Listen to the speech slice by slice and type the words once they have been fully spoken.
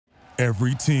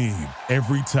Every team,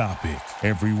 every topic,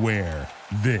 everywhere.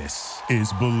 This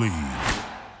is Believe.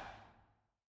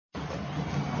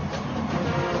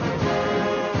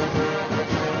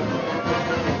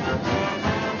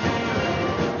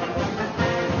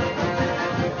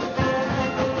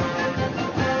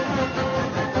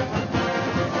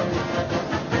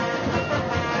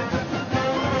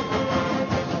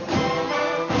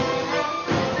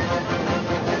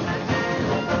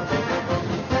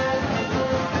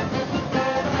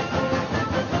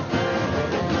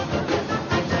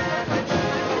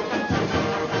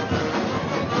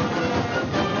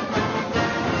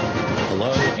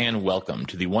 Welcome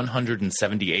to the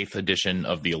 178th edition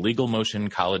of the Illegal Motion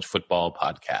College Football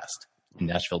Podcast. In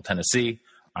Nashville, Tennessee,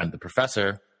 I'm the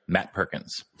professor, Matt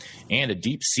Perkins. And a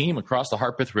deep seam across the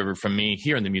Harpeth River from me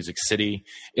here in the Music City,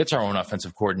 it's our own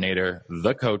offensive coordinator,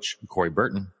 the coach, Corey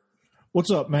Burton.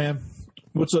 What's up, man?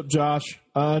 What's up, Josh?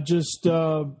 Since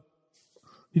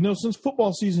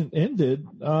football season ended,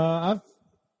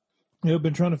 I've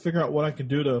been trying to figure out what I can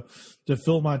do to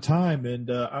fill my time, and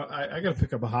I got to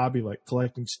pick up a hobby like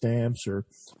collecting stamps or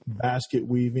basket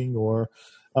weaving, or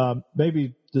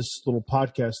maybe this little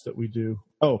podcast that we do.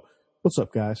 Oh, what's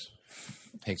up, guys?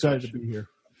 Hey, excited Coach. To be here.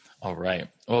 All right.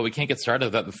 Well, we can't get started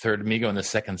without the third amigo in the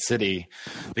second city.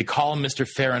 They call him Mr.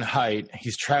 Fahrenheit.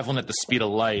 He's traveling at the speed of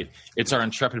light. It's our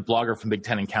intrepid blogger from Big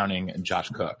Ten and Counting, Josh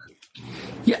Cook.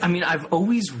 Yeah, I mean, I've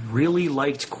always really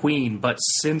liked Queen, but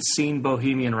since seeing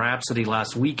Bohemian Rhapsody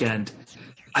last weekend,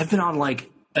 I've been on like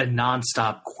a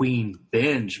nonstop Queen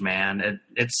binge, man.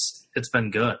 It's been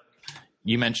good.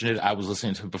 You mentioned it. I was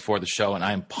listening to it before the show, and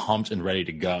I'm pumped and ready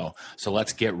to go. So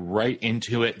let's get right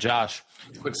into it. Josh,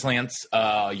 quick slants.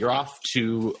 You're off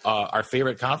to our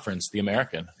favorite conference, the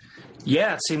American.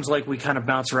 Yeah, it seems like we kind of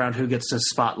bounce around who gets to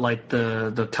spotlight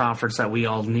the conference that we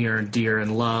all near and dear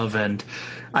and love. And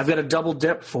I've got a double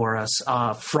dip for us.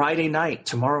 Friday night,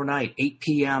 tomorrow night, 8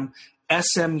 p.m.,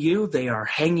 SMU. They are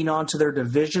hanging on to their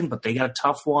division, but they got a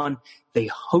tough one. They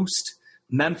host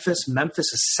Memphis.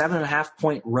 Memphis is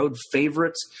 7.5-point road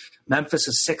favorites. Memphis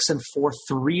is 6-4,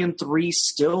 3-3,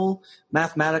 still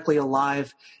mathematically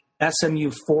alive.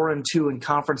 SMU 4-2 in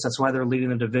conference. That's why they're leading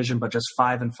the division, but just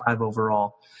 5-5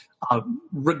 overall.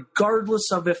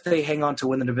 Regardless of if they hang on to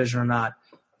win the division or not,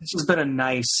 this has been a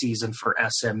nice season for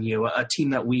SMU, a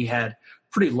team that we had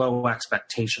pretty low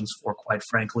expectations for, quite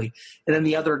frankly. And then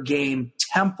the other game,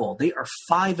 Temple, they are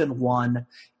 5-1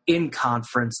 in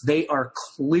conference. They are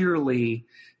clearly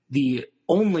the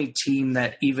only team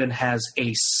that even has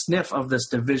a sniff of this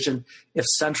division. If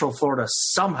Central Florida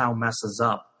somehow messes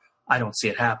up, I don't see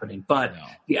it happening. But no.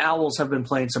 The Owls have been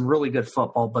playing some really good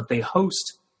football, but they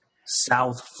host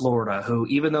South Florida, who,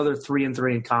 even though they're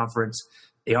 3-3 in conference,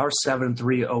 they are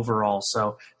 7-3 overall.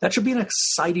 So that should be an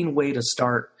exciting way to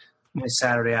start my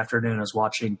Saturday afternoon, is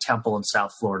watching Temple in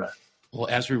South Florida. Well,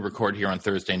 as we record here on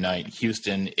Thursday night,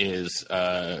 Houston is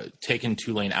taking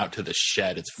Tulane out to the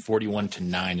shed. It's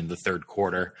 41-9 in the third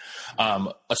quarter.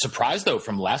 A surprise, though,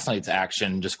 from last night's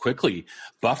action, just quickly,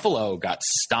 Buffalo got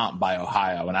stomped by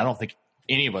Ohio, and I don't think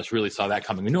any of us really saw that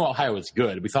coming. We knew Ohio was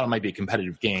good. We thought it might be a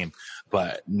competitive game,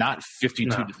 but not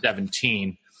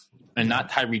 52-17, and not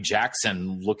Tyree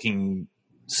Jackson looking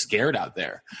scared out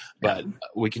there. But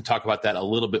we can talk about that a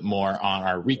little bit more on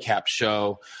our recap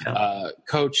show.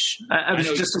 Coach, I was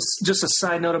just a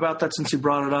side note about that, since you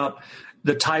brought it up.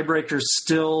 The tiebreaker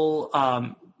still,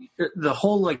 the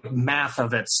whole math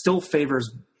of it still favors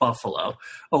Buffalo.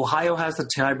 Ohio has the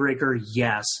tiebreaker,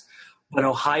 yes, but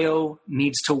Ohio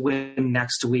needs to win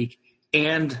next week,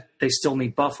 and they still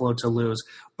need Buffalo to lose.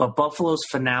 But Buffalo's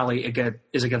finale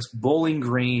is against Bowling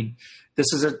Green.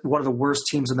 This is one of the worst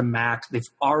teams in the MAC. They've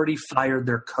already fired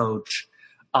their coach.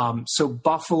 So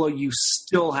Buffalo, you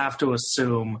still have to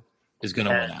assume is going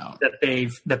to win out.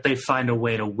 That they find a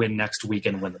way to win next week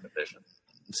and win the division.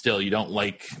 Still, you don't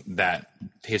like that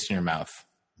taste in your mouth.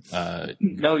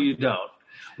 No, you don't.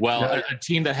 Well, a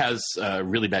team that has a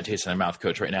really bad taste in their mouth,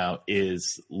 Coach, right now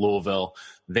is Louisville.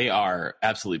 They are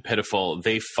absolutely pitiful.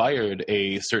 They fired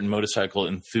a certain motorcycle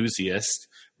enthusiast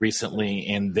recently,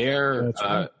 and their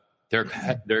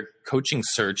coaching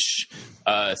search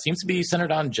seems to be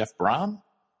centered on Jeff Brom.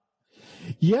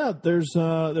 Yeah, there was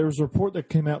a report that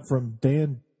came out from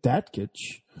Dan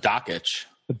Dakich,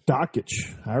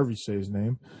 however you say his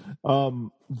name,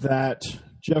 that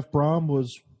Jeff Brom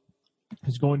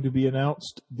is going to be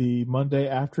announced the Monday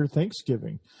after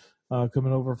Thanksgiving,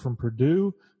 coming over from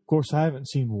Purdue. Of course, I haven't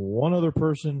seen one other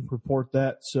person report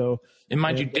that. So, and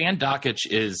mind you, Dan Dakich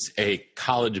is a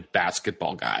college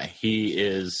basketball guy. He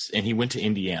went to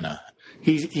Indiana.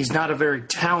 He's not a very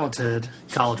talented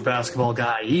college basketball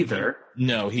guy either.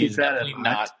 No, he's definitely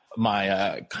not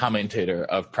my commentator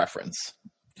of preference.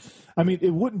 I mean,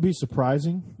 it wouldn't be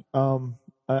surprising.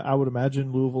 I would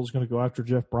imagine Louisville's going to go after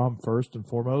Jeff Brom first and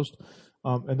foremost,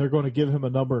 and they're going to give him a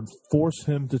number and force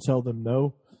him to tell them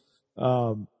no.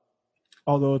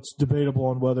 Although it's debatable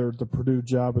on whether the Purdue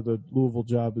job or the Louisville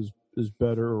job is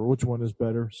better, or which one is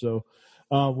better. So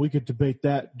we could debate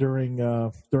that during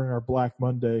our Black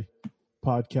Monday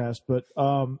podcast. But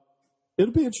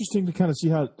it'll be interesting to kind of see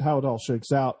how it all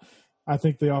shakes out. I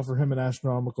think they offer him an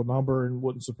astronomical number, and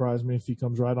wouldn't surprise me if he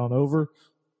comes right on over.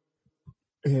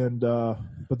 And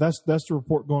but that's the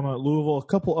report going on at Louisville. A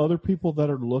couple other people that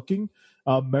are looking.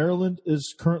 Maryland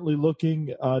is currently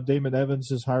looking. Damon Evans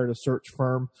has hired a search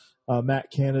firm.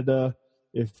 Matt Canada,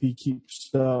 if he keeps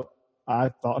up, I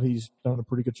thought he's done a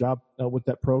pretty good job with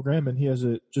that program, and he has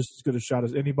just as good a shot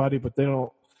as anybody. But they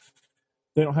don't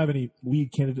have any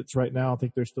lead candidates right now. I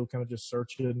think they're still kind of just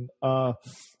searching.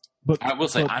 But I will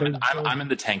say I'm in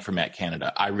the tank for Matt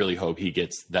Canada. I really hope he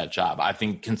gets that job. I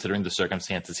think considering the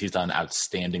circumstances, he's done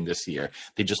outstanding this year.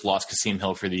 They just lost Kasim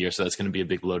Hill for the year, so that's going to be a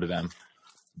big blow to them.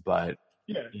 But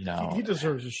yeah, he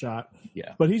deserves a shot.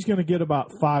 Yeah, but he's going to get about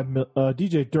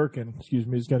DJ Durkin,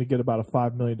 is going to get about a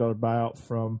 $5 million buyout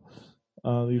from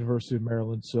the University of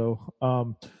Maryland. So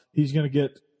he's going to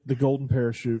get the golden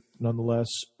parachute nonetheless.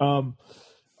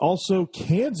 Also,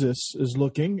 Kansas is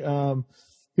looking.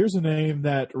 Here's a name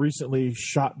that recently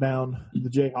shot down the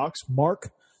Jayhawks,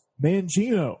 Mark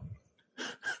Mangino.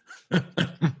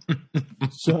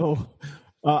 So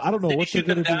I don't know what they're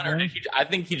going to do. I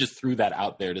think he just threw that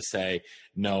out there to say,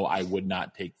 no, I would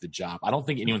not take the job. I don't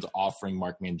think anyone's offering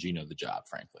Mark Mangino the job,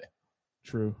 frankly.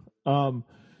 True.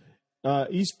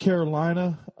 East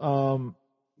Carolina,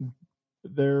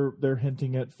 they're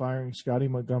hinting at firing Scotty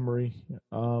Montgomery.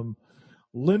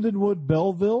 Lindenwood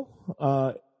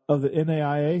Belleville of the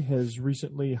NAIA has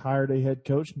recently hired a head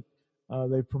coach.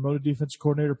 They promoted defensive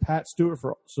coordinator Pat Stewart.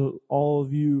 So all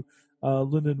of you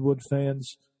Lindenwood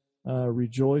fans,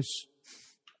 rejoice.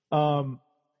 And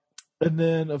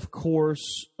then, of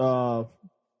course,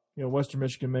 Western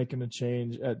Michigan making a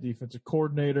change at defensive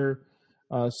coordinator.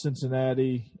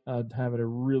 Cincinnati having a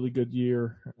really good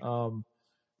year.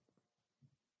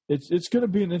 It's going to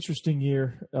be an interesting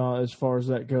year as far as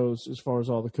that goes, as far as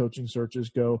all the coaching searches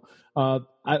go.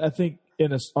 I think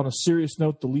on a serious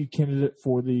note, the lead candidate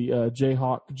for the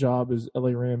Jayhawk job is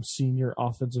LA Rams senior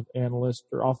offensive analyst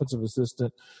or offensive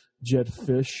assistant Jed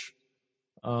Fish.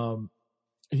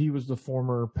 He was the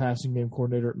former passing game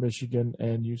coordinator at Michigan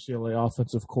and UCLA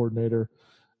offensive coordinator.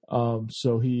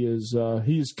 So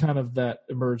he's kind of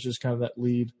emerged as kind of that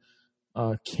lead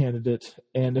candidate.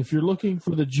 And if you're looking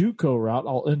for the JUCO route,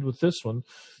 I'll end with this one.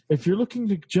 If you're looking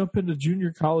to jump into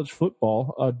junior college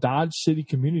football, Dodge City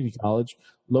Community College,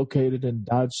 located in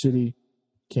Dodge City,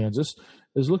 Kansas,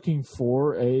 is looking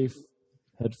for a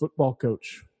head football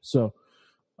coach. So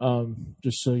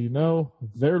just so you know,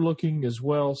 they're looking as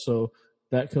well. So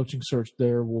that coaching search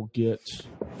there will get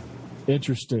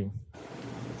interesting.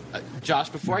 Josh,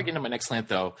 before I get into my next slant,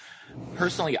 though,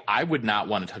 personally, I would not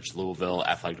want to touch the Louisville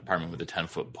athletic department with a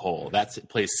 10-foot pole. That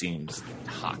place seems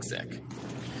toxic.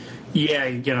 Yeah,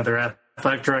 their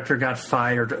athletic director got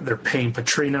fired. They're paying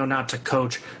Petrino not to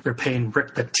coach. They're paying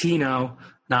Rick Pitino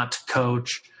not to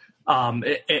coach.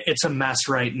 It's a mess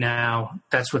right now.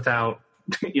 That's without,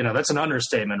 that's an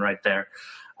understatement right there.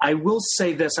 I will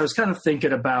say this. I was kind of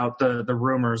thinking about the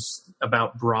rumors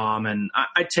about Brom, and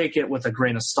I take it with a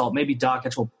grain of salt. Maybe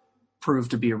Dockich will prove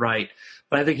to be right,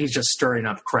 but I think he's just stirring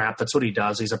up crap. That's what he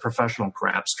does. He's a professional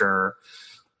crap stirrer.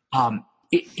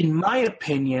 In my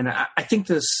opinion, I think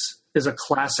this is a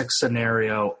classic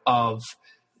scenario of,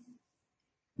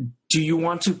 do you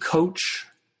want to coach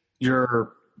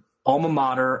your alma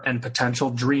mater and potential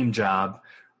dream job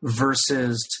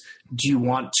versus do you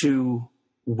want to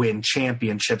win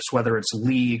championships, whether it's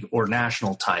league or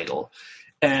national title?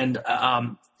 And,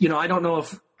 I don't know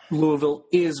if Louisville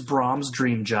is Brom's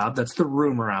dream job. That's the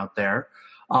rumor out there.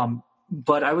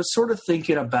 But I was sort of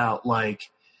thinking about, what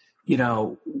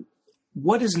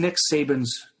is Nick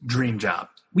Saban's dream job?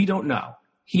 We don't know.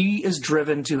 He is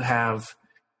driven to have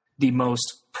the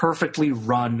most perfectly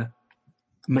run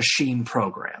machine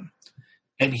program.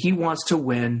 And he wants to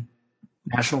win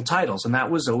national titles. And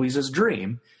that was always his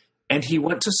dream. And he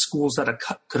went to schools that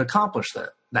could accomplish that.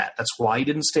 That's why he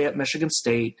didn't stay at Michigan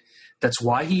State. That's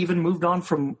why he even moved on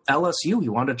from LSU. He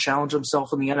wanted to challenge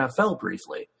himself in the NFL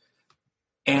briefly.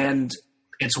 And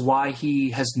it's why he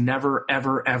has never,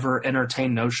 ever, ever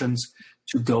entertained notions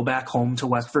to go back home to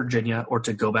West Virginia or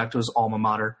to go back to his alma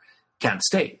mater, Kent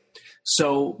State.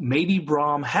 So maybe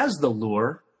Brom has the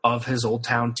lure of his old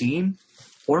town team,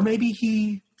 or maybe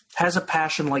he has a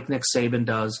passion like Nick Saban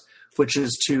does, which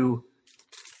is to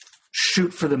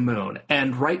shoot for the moon.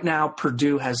 And right now,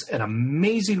 Purdue has an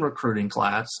amazing recruiting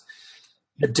class.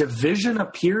 The division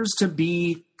appears to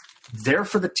be there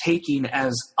for the taking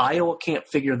as Iowa can't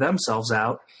figure themselves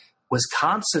out.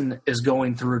 Wisconsin is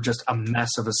going through just a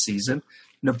mess of a season.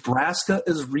 Nebraska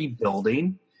is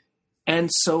rebuilding. And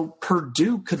so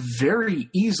Purdue could very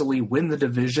easily win the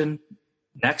division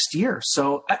next year.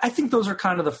 So I think those are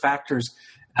kind of the factors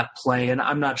at play. And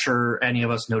I'm not sure any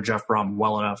of us know Jeff Brom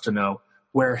well enough to know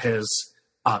where his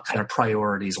kind of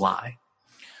priorities lie.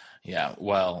 Yeah,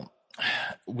 well,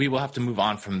 we will have to move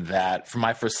on from that. For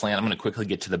my first slant, I'm going to quickly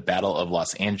get to the Battle of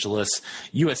Los Angeles.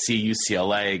 USC,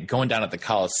 UCLA, going down at the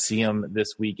Coliseum this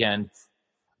weekend.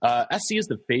 SC is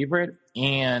the favorite,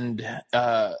 and,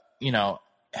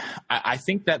 I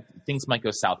think that things might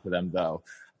go south for them, though.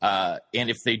 And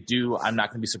if they do, I'm not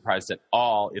going to be surprised at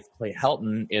all if Clay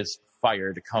Helton is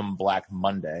fired come Black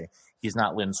Monday. He's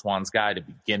not Lynn Swann's guy to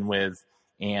begin with,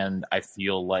 and I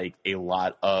feel like a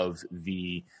lot of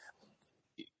the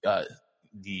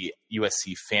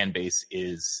USC fan base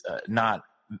is not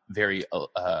very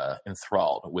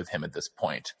enthralled with him at this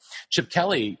point. Chip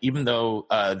Kelly, even though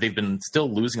they've been still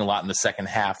losing a lot in the second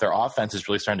half, their offense is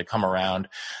really starting to come around.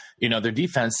 Their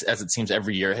defense, as it seems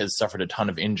every year, has suffered a ton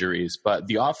of injuries, but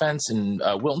the offense, and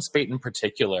Wilton Speight in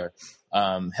particular,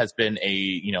 has been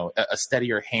a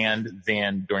steadier hand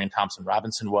than Dorian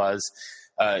Thompson-Robinson was.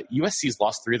 USC's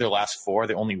lost 3 of their last 4.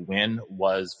 The only win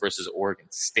was versus Oregon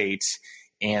State,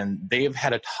 and they've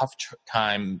had a tough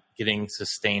time getting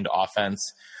sustained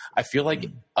offense. I feel like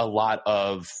a lot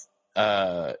of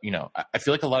UCLA's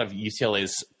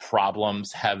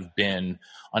problems have been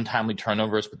untimely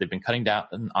turnovers, but they've been cutting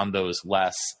down on those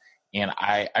less. And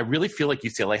I really feel like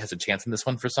UCLA has a chance in this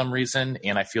one for some reason.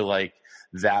 And I feel like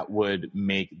that would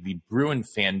make the Bruin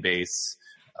fan base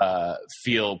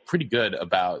feel pretty good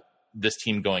about this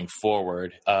team going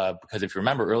forward. Because if you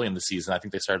remember early in the season, I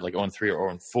think they started like 0-3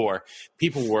 or 0-4.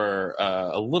 People were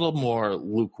a little more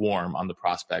lukewarm on the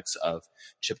prospects of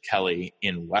Chip Kelly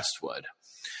in Westwood.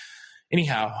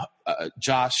 Anyhow,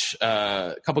 Josh,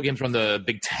 a couple games from the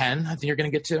Big Ten I think you're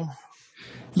going to get to.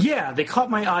 Yeah, they caught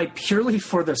my eye purely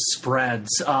for the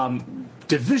spreads.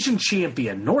 Division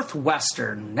champion,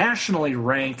 Northwestern, nationally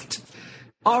ranked,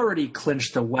 already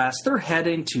clinched the West. They're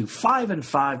heading to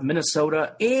 5-5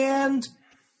 Minnesota, and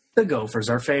the Gophers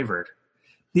are favored.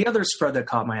 The other spread that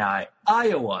caught my eye,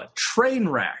 Iowa, train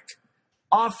wreck,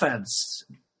 offense,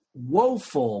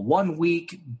 woeful one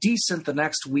week, decent the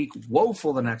next week,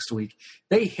 woeful the next week.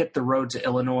 They hit the road to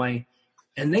Illinois,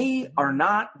 and they are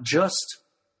not just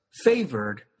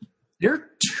favored. They're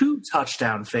 2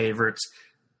 touchdown favorites.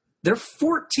 They're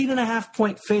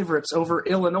 14.5-point favorites over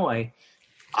Illinois.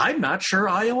 I'm not sure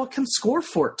Iowa can score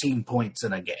 14 points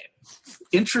in a game.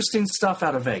 Interesting stuff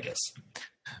out of Vegas.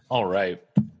 All right.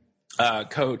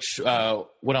 Coach,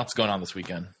 what else is going on this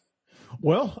weekend?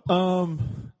 Well,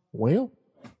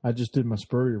 I just did my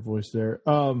Spurrier voice there.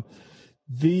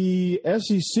 The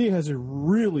SEC has a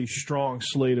really strong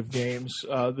slate of games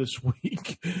this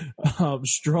week.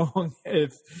 Strong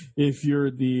if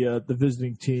you're the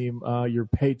visiting team, your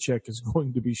paycheck is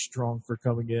going to be strong for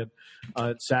coming in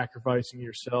and sacrificing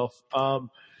yourself.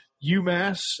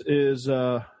 UMass is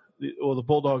the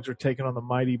Bulldogs are taking on the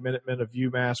mighty Minutemen of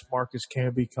UMass. Marcus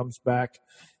Camby comes back,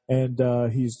 and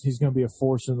he's going to be a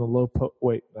force in the low.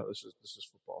 This is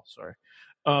football. Sorry.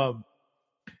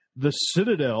 The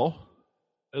Citadel,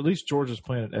 at least Georgia's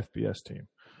playing an FBS team.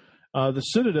 The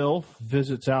Citadel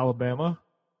visits Alabama.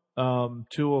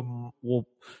 Tua will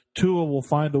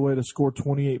find a way to score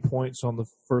 28 points on the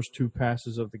first 2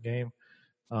 passes of the game.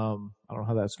 I don't know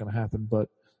how that's going to happen, but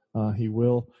he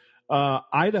will.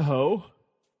 Idaho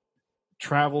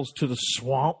travels to the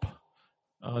swamp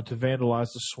to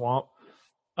vandalize the swamp.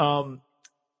 One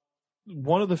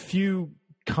of the few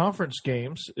conference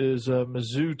games is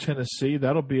Mizzou, Tennessee.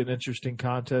 That'll be an interesting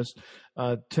contest.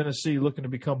 Tennessee looking to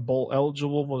become bowl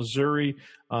eligible. Missouri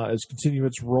is continuing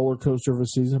its roller coaster of a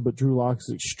season, but Drew Lock is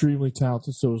extremely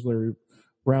talented. So is Larry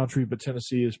Roundtree, but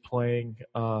Tennessee is playing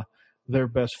their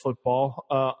best football.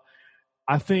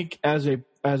 I think as a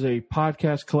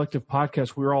podcast, collective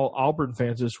podcast, we're all Auburn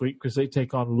fans this week because they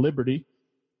take on Liberty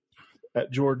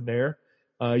at Jordan-Hare.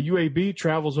 UAB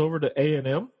travels over to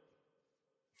A&M.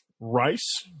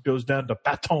 Rice goes down to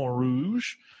Baton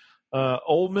Rouge.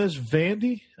 Ole Miss,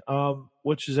 Vandy,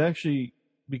 which has actually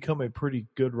become a pretty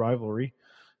good rivalry.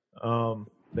 There's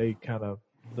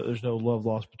no love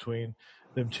lost between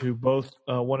them two. Both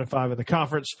 1-5 in the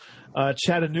conference.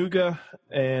 Chattanooga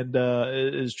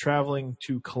is traveling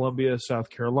to Columbia,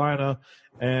 South Carolina,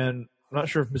 and not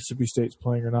sure if Mississippi State's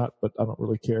playing or not, but I don't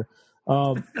really care.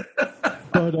 But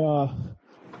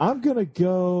I'm gonna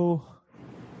go.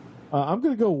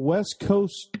 West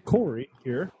Coast Corey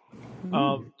here.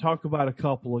 Talk about a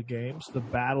couple of games. The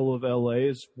Battle of LA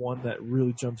is one that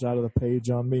really jumps out of the page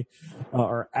on me,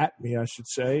 or at me, I should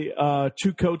say.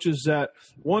 Two coaches that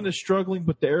one is struggling,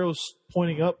 but the arrow's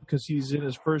pointing up because he's in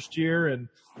his first year and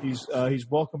he's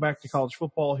welcome back to college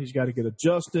football. He's got to get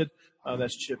adjusted.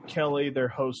 That's Chip Kelly. They're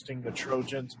hosting the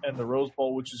Trojans and the Rose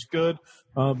Bowl, which is good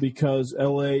because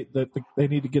LA they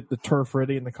need to get the turf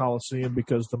ready in the Coliseum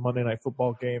because the Monday Night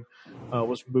Football game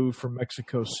was moved from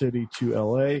Mexico City to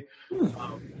LA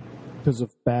because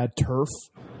of bad turf.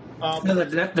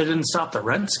 That didn't stop the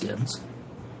Redskins.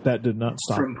 That did not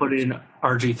stop from putting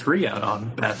RG3 out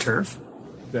on bad turf.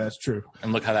 That's true.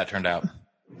 And look how that turned out.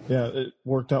 Yeah, it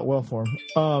worked out well for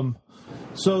him.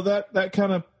 So that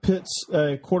kind of pits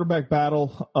a quarterback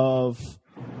battle of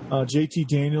JT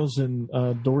Daniels and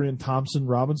Dorian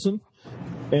Thompson-Robinson.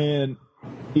 And,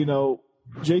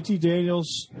 JT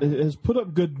Daniels has put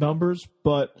up good numbers,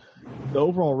 but the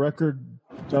overall record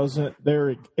doesn't.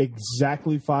 They're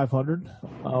exactly 500,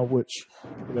 which,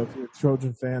 if you're a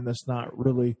Trojan fan, that's not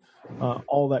really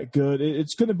all that good.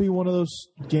 It's going to be one of those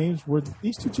games where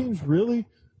these two teams really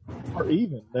are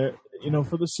even. They're,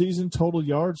 for the season, total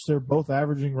yards, they're both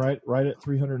averaging right at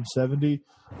 370.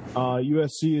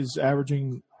 USC is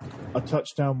averaging a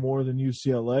touchdown more than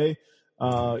UCLA.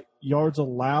 Yards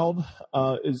allowed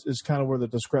is kind of where the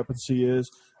discrepancy is.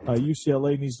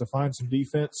 UCLA needs to find some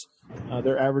defense.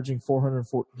 They're averaging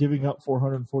giving up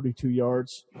 442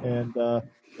 yards and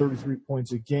 33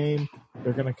 points a game.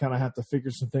 They're going to kind of have to figure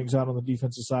some things out on the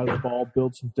defensive side of the ball,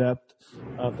 build some depth,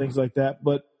 things like that.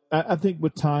 But I think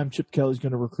with time, Chip Kelly's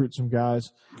going to recruit some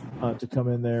guys to come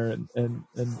in there and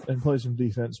play some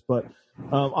defense. But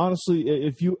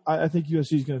honestly, I think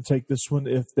USC is going to take this one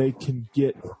if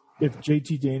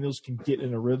JT Daniels can get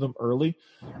in a rhythm early.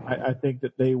 I think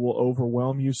that they will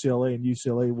overwhelm UCLA, and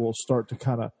UCLA will start to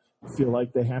kind of feel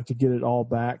like they have to get it all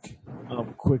back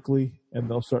quickly, and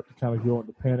they'll start to kind of go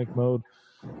into panic mode.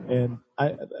 And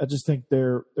I just think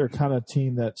they're kind of a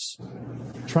team that's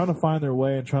trying to find their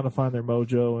way and trying to find their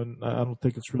mojo, and I don't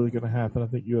think it's really going to happen. I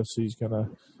think USC is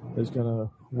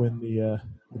gonna win the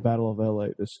Battle of LA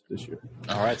this year.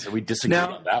 All right, so we disagree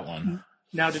on that one.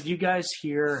 Now, did you guys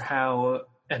hear how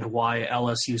and why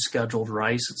LSU scheduled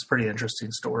Rice? It's a pretty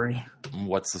interesting story.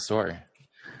 What's the story?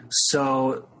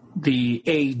 So the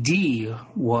AD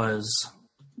was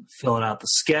filling out the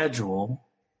schedule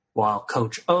while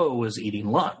Coach O was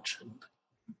eating lunch.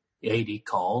 The AD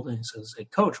called and he says, "Hey,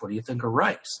 Coach, what do you think of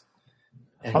Rice?"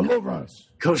 And I love Rice.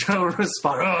 Coach O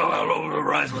responded, I love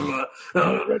Rice.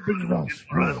 Red beans rice.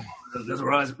 There's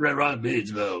red rice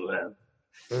beans, man.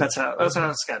 That's how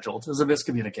it's scheduled. It was a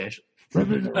miscommunication. Red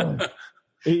beans rice.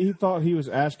 He thought he was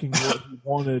asking what he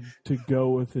wanted to go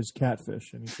with his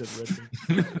catfish, and he said red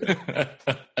beans.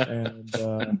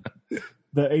 And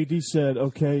the AD said,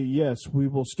 "Okay, yes, we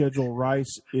will schedule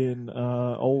Rice in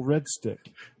Old Red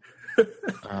Stick."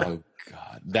 Oh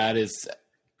God, that is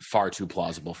far too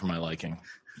plausible for my liking.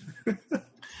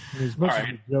 As much as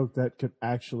a joke, that could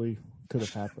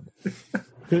have happened.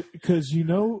 Because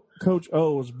Coach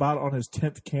O was about on his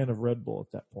 10th can of Red Bull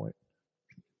at that point.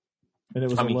 And it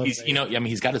was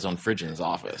he's got his own fridge in his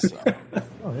office. So.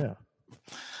 Oh yeah.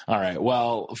 All right.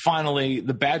 Well, finally,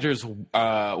 the Badgers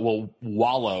will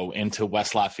wallow into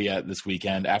West Lafayette this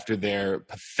weekend after their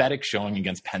pathetic showing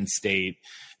against Penn State,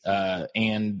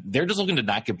 and they're just looking to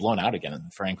not get blown out again,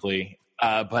 frankly.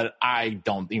 But I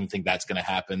don't even think that's going to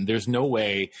happen. There's no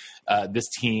way this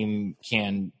team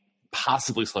can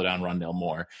possibly slow down Rondale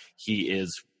Moore. He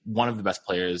is one of the best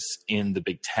players in the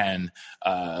Big Ten,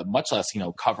 much less,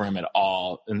 cover him at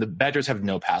all. And the Badgers have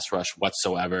no pass rush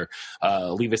whatsoever.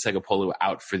 Levi Segapolu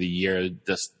out for the year.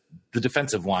 The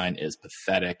defensive line is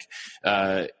pathetic.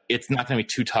 It's not going to be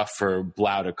too tough for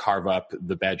Blau to carve up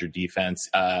the Badger defense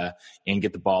and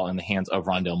get the ball in the hands of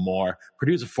Rondale Moore.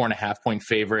 Purdue's a 4.5-point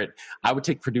favorite. I would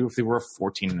take Purdue if they were a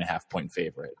 14.5-point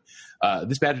favorite.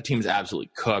 This Badger team is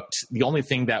absolutely cooked. The only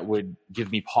thing that would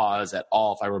give me pause at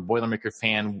all, if I were a Boilermaker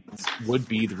fan, would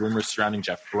be the rumors surrounding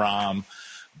Jeff Brom.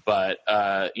 But,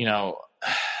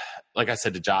 like I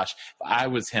said to Josh, if I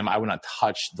was him, I would not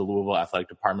touch the Louisville athletic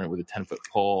department with a 10-foot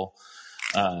pole.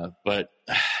 But,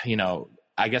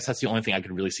 I guess that's the only thing I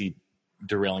could really see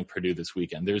derailing Purdue this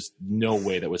weekend. There's no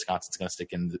way that Wisconsin's going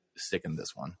to stick in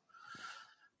this one.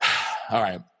 All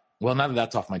right. Well, now that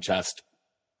that's off my chest,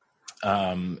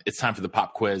 it's time for the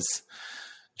pop quiz.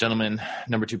 Gentlemen,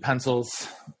 number 2 pencils,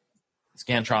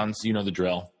 Scantrons, you know the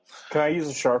drill. Can I use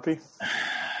a Sharpie?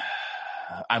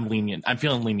 I'm lenient. I'm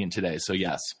feeling lenient today, so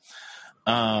yes.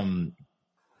 All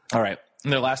right. In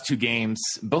their last two games,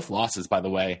 both losses, by the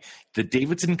way, the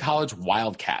Davidson College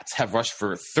Wildcats have rushed for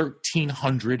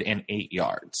 1,308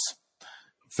 yards.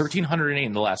 1,308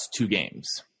 in the last two games.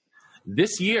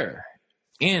 This year,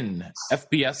 in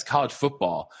FBS college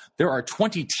football, there are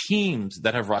 20 teams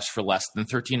that have rushed for less than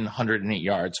 1,308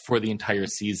 yards for the entire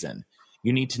season.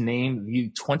 You need to name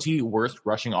the 20 worst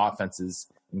rushing offenses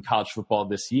in college football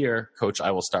this year. Coach,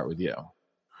 I will start with you.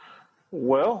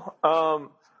 Well,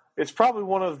 it's probably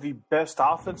one of the best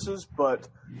offenses, but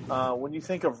when you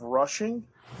think of rushing,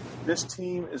 this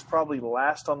team is probably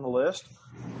last on the list,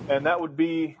 and that would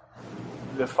be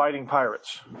the Fighting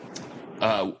Pirates.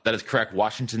 That is correct.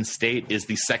 Washington State is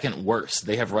the second worst.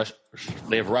 They have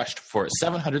rushed for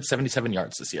 777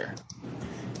 yards this year.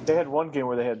 They had one game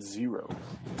where they had 0.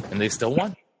 And they still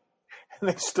won. And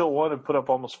they still won and put up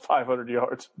almost 500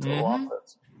 yards total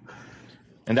offense.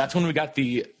 And that's when we got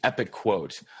the epic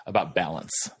quote about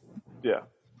balance. Yeah.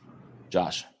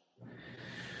 Josh.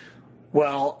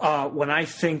 Well, when I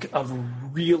think of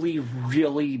really,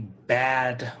 really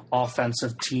bad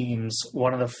offensive teams,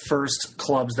 one of the first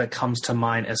clubs that comes to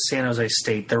mind is San Jose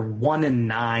State. They're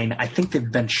 1-9. I think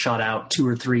they've been shut out 2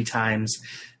 or 3 times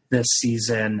this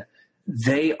season.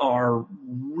 They are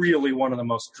really one of the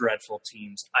most dreadful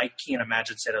teams. I can't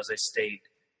imagine San Jose State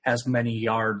has many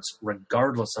yards,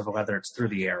 regardless of whether it's through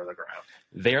the air or the ground.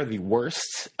 They are the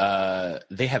worst.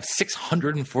 They have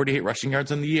 648 rushing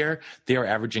yards in the year. They are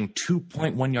averaging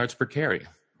 2.1 yards per carry.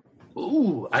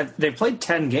 Ooh, they played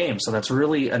 10 games, so that's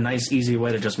really a nice, easy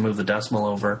way to just move the decimal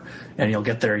over, and you'll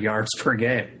get their yards per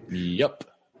game. Yep.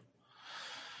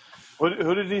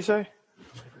 Who did he say?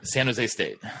 San Jose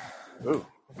State. Ooh,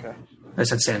 okay. I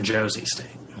said San Jose State.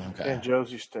 Okay. San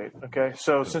Jose State. Okay,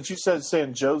 so since you said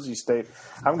San Jose State,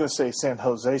 I'm going to say San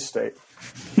Jose State.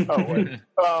 Oh, wait.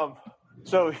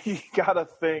 So you got to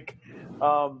think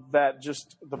that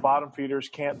just the bottom feeders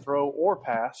can't throw or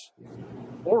pass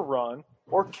or run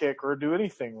or kick or do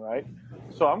anything right.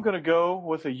 So I'm going to go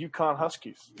with the UConn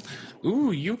Huskies.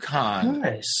 Ooh, UConn.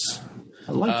 Nice.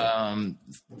 I like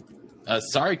it.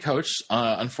 Sorry, Coach.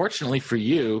 Unfortunately for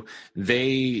you,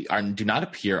 they do not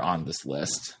appear on this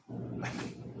list.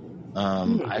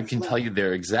 I can tell you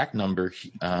their exact number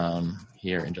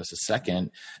here in just a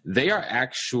second. They've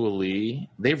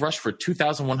rushed for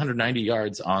 2,190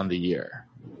 yards on the year.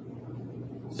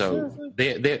 So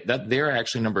they're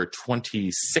actually number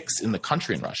 26 in the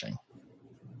country in rushing.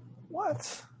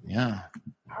 What? Yeah.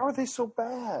 How are they so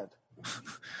bad?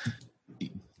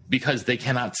 Because they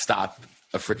cannot stop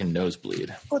a freaking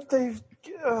nosebleed. But they've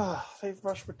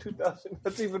rushed for 2,000.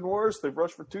 That's even worse. They've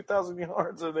rushed for 2,000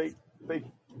 yards, and they.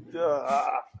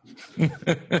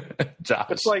 Josh.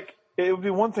 It's like it would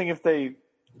be one thing if they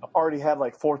already had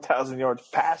like 4,000 yards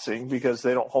passing because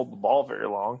they don't hold the ball very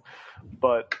long,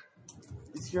 but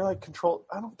you're like control.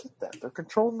 I don't get that. They're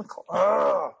controlling the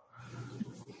clock.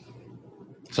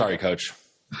 Sorry, Coach.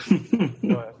 Go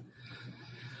ahead.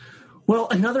 Well,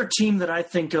 another team that I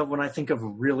think of when I think of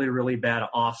really, really bad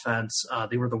offense,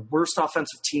 they were the worst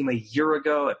offensive team a year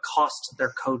ago. It cost their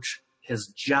coach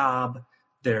his job.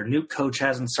 Their new coach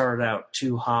hasn't started out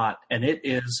too hot, and it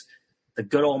is the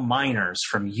good old Miners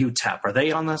from UTEP. Are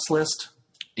they on this list?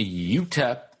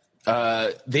 UTEP,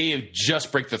 they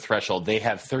just break the threshold. They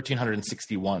have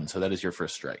 1,361, so that is your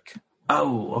first strike.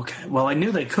 Oh, okay. Well, I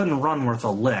knew they couldn't run worth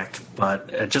a lick, but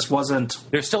it just wasn't.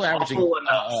 They're still averaging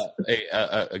enough.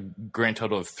 a grand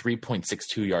total of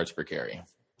 3.62 yards per carry.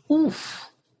 Oof.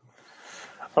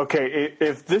 Okay,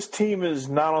 if this team is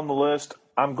not on the list,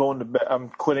 I'm going to bed. I'm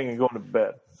quitting and going to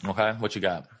bed. Okay, what you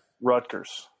got?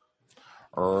 Rutgers.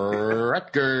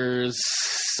 Rutgers.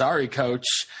 Sorry, Coach.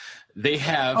 They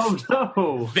have. Oh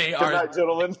no! They Good are. night,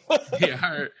 gentlemen. They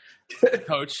are.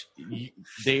 Coach,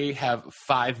 they have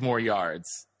 5 more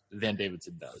yards than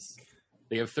Davidson does.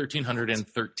 They have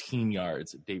 1,313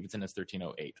 yards. Davidson has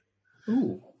 1,308.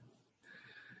 Ooh.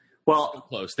 Well, So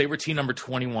close. They were team number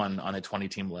 21 on a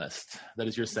 20-team list. That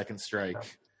is your second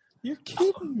strike. You're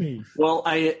kidding me. Well,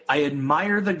 I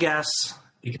admire the guess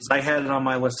because I had it on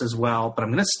my list as well, but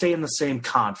I'm going to stay in the same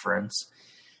conference.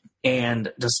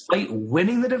 And despite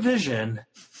winning the division,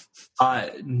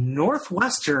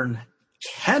 Northwestern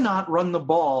cannot run the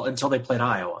ball until they played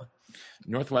Iowa.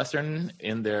 Northwestern,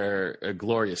 in their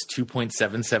glorious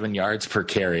 2.77 yards per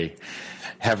carry,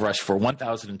 have rushed for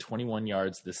 1,021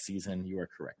 yards this season. You are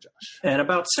correct, Josh. And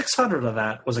about 600 of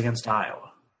that was against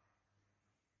Iowa.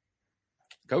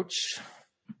 Coach?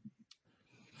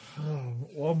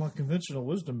 Well, my conventional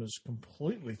wisdom is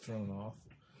completely thrown off.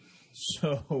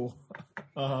 So,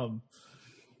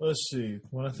 Let's see.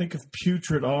 When I think of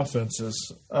putrid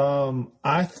offenses,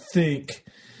 I think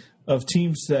of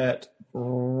teams that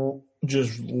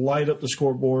just light up the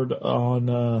scoreboard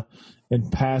on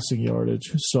in passing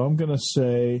yardage. So I'm going to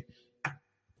say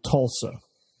Tulsa.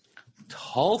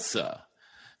 Tulsa.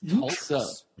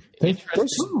 They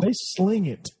sling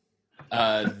it.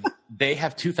 They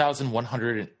have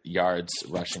 2,100 yards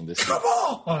rushing this year.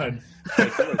 Come on.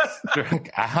 Struck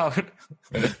out.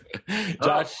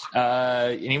 Josh,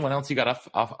 anyone else you got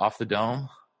off the dome?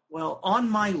 Well, on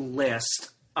my list,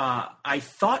 I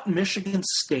thought Michigan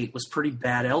State was pretty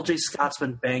bad. LJ Scott's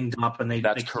been banged up, and they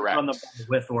correct. on the ball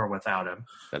with or without him.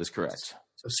 That is correct.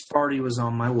 So Sparty was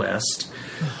on my list.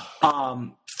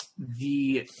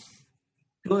 The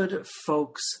good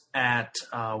folks at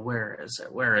where is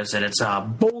it? It's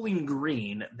Bowling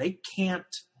Green. They can't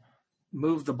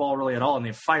move the ball really at all, and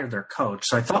they fired their coach.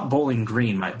 So I thought Bowling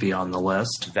Green might be on the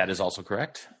list. That is also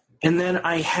correct. And then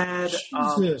I had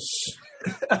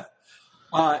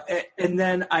and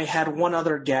then I had one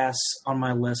other guess on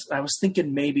my list. I was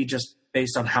thinking maybe just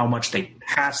based on how much they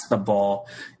passed the ball,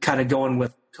 kind of going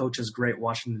with Coach's great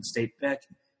Washington State pick.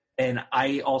 And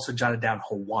I also jotted down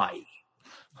Hawaii.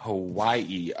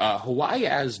 Hawaii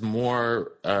has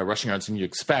more rushing yards than you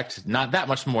expect. Not that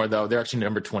much more, though. They're actually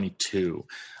number 22.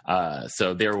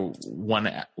 So they're one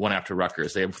after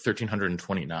Rutgers. They have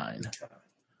 1,329.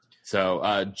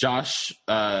 So, Josh,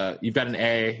 you've got an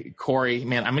A. Corey,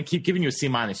 man, I'm going to keep giving you a C-.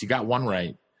 You got one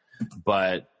right.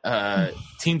 But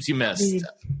teams you missed.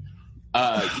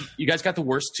 You guys got the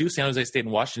worst two, San Jose State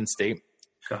and Washington State.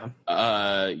 Okay.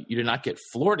 You did not get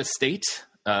Florida State.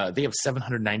 They have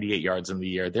 798 yards in the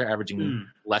year. They're averaging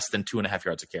less than 2.5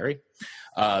 yards a carry.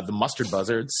 The Mustard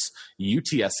Buzzards,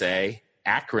 UTSA,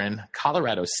 Akron,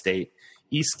 Colorado State,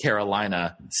 East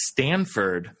Carolina,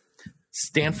 Stanford.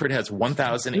 Stanford has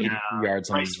 1,083 yards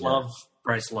on the year.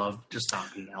 Bryce Love just not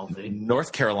being healthy.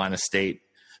 North Carolina State,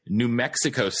 New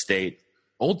Mexico State,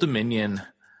 Old Dominion.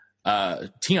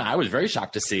 Tina, I was very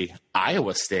shocked to see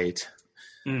Iowa State,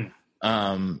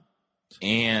 and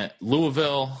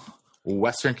Louisville,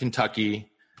 Western Kentucky,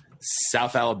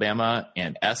 South Alabama,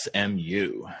 and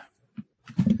SMU.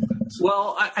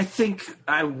 Well, I think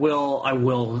I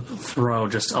will throw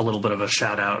just a little bit of a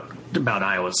shout out about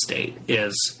Iowa State.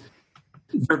 Is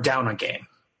they're down a game.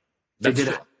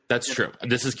 That's true.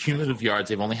 This is cumulative yards.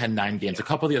 They've only had 9 games. A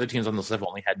couple of the other teams on this list have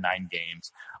only had 9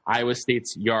 games. Iowa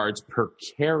State's yards per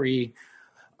carry,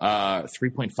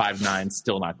 3.59,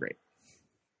 still not great.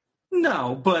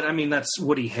 No, but I mean that's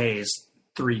Woody Hayes,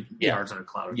 3 yards on a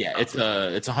cloud. Yeah, it's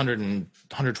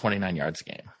 129 yards a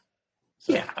game.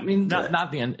 So yeah, I mean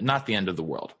not the end of the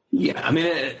world. Yeah, I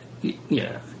mean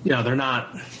they're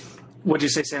not. What'd you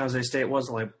say San Jose State was,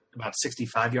 like about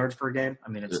 65 yards per game? I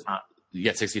mean it's not. You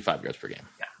get 65 yards per game.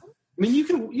 Yeah, I mean you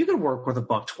can work with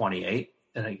 $128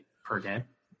 per game.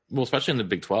 Well, especially in the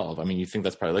Big 12. I mean, you think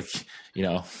that's probably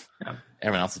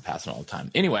everyone else is passing all the time.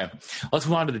 Anyway, let's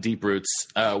move on to the deep roots.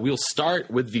 We'll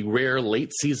start with the rare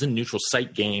late season neutral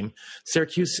site game.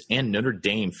 Syracuse and Notre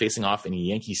Dame facing off in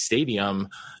Yankee Stadium,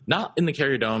 not in the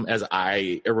Carrier Dome, as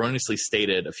I erroneously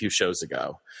stated a few shows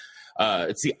ago.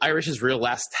 It's the Irish's real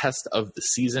last test of the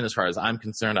season, as far as I'm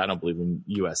concerned. I don't believe in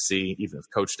USC, even if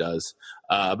Coach does.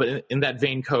 But in that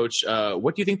vein, Coach,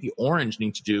 what do you think the Orange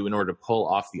need to do in order to pull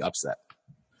off the upset?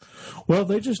 Well,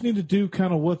 they just need to do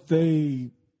kind of what they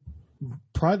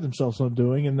pride themselves on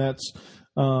doing, and that's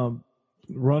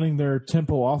running their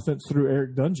tempo offense through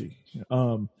Eric Dungey.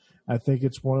 I think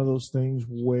it's one of those things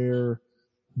where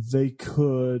they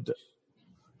could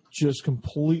just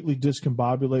completely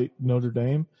discombobulate Notre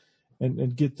Dame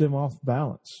and get them off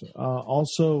balance.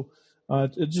 Also,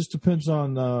 it just depends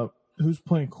on who's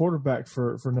playing quarterback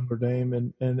for Notre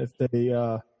Dame, and if they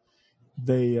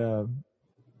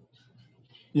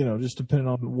just depending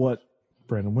on what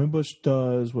Brandon Wimbush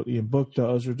does, what Ian Book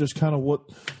does, or just kind of what,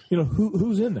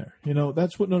 who's in there.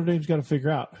 That's what Notre Dame's got to figure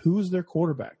out. Who's their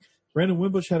quarterback? Brandon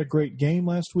Wimbush had a great game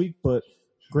last week, but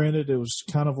granted, it was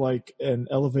kind of like an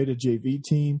elevated JV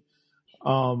team.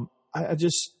 I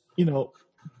just,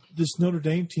 this Notre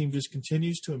Dame team just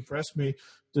continues to impress me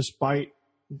despite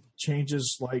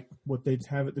changes like what they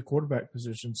have at the quarterback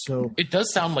position. So it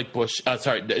does sound like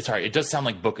it does sound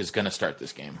like Book is going to start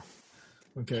this game.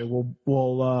 Okay,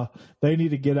 well, they need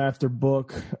to get after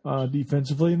Book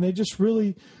defensively, and they just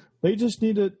need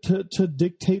to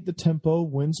dictate the tempo,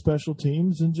 win special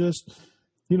teams, and just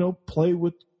play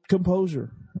with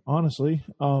composure. Honestly,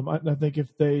 I think if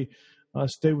they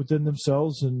stay within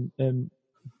themselves and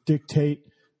dictate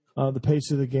the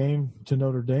pace of the game to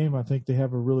Notre Dame, I think they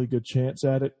have a really good chance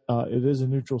at it. It is a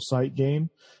neutral site game,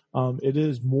 It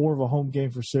is more of a home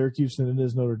game for Syracuse than it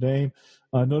is Notre Dame.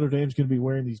 Notre Dame's going to be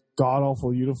wearing these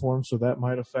god-awful uniforms, so that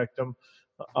might affect them.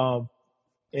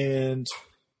 And,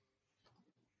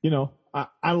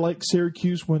 I like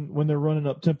Syracuse when they're running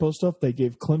up-tempo stuff. They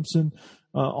gave Clemson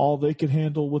all they could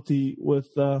handle with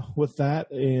that.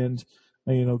 And,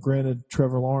 granted,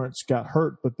 Trevor Lawrence got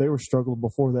hurt, but they were struggling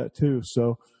before that too.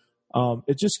 So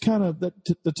it just kind of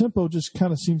the tempo just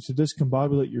kind of seems to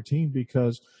discombobulate your team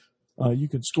because you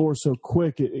can score so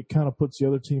quick. It kind of puts the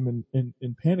other team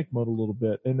in panic mode a little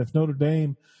bit. And if Notre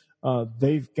Dame,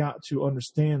 they've got to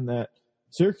understand that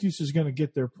Syracuse is going to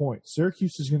get their points.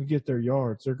 Syracuse is going to get their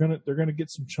yards. They're going to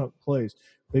get some chunk plays.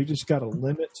 They just got to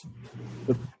limit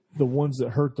the ones that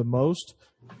hurt the most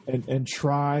and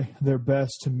try their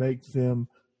best to make them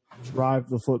drive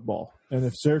the football. And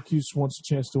if Syracuse wants a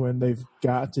chance to win, they've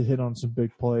got to hit on some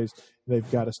big plays. They've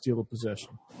got to steal a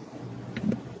possession.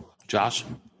 Josh?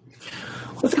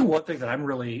 I think one thing that I'm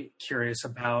really curious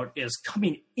about is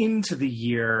coming into the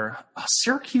year,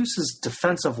 Syracuse's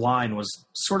defensive line was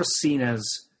sort of seen as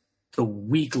the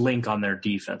weak link on their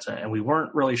defense, and we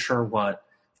weren't really sure what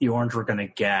the Orange were going to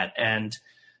get. And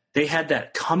they had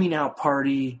that coming out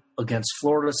party against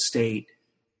Florida State,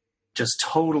 just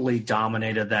totally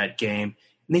dominated that game.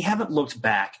 And they haven't looked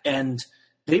back, and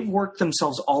they've worked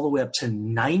themselves all the way up to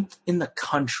 9th in the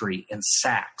country in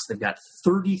sacks. They've got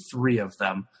 33 of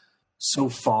them so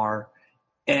far.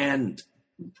 And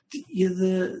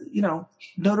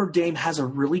Notre Dame has a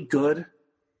really good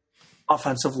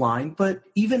offensive line, but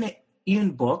even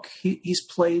Ian Book, he's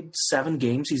played 7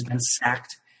 games. He's been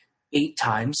sacked 8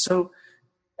 times. So,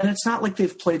 and it's not like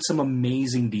they've played some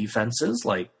amazing defenses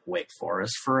like Wake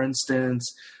Forest, for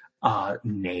instance,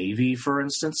 Navy, for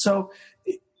instance. So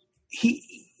he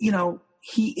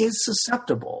is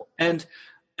susceptible. And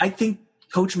I think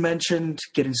Coach mentioned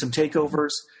getting some takeovers.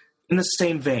 In the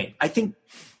same vein, I think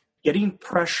getting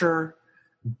pressure,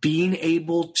 being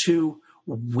able to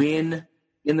win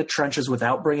in the trenches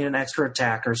without bringing an extra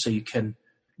attacker so you can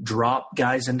drop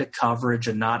guys into coverage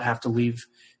and not have to leave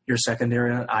your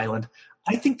secondary on an island,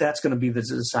 I think that's going to be the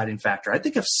deciding factor. I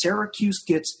think if Syracuse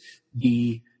gets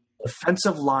the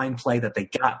offensive line play that they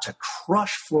got to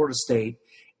crush Florida State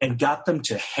and got them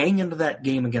to hang into that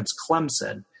game against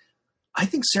Clemson, I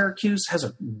think Syracuse has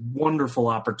a wonderful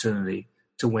opportunity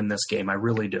to win this game. I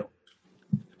really do.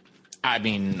 I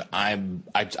mean, I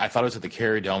thought it was at the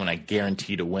Carrier Dome, and I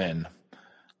guarantee to win.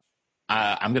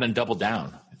 I'm going to double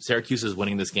down. Syracuse is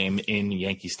winning this game in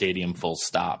Yankee Stadium, full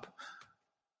stop.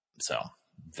 So,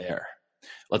 there.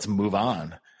 Let's move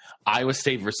on. Iowa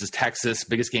State versus Texas,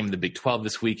 biggest game in the Big 12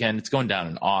 this weekend. It's going down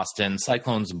in Austin.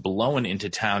 Cyclones blowing into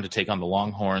town to take on the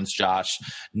Longhorns. Josh,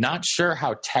 not sure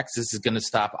how Texas is going to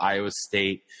stop Iowa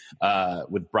State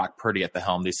with Brock Purdy at the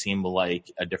helm. They seem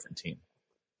like a different team.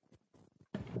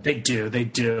 They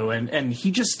do. And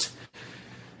he just,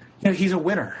 he's a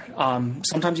winner.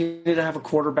 Sometimes you need to have a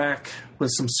quarterback with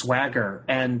some swagger.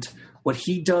 And what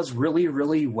he does really,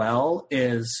 really well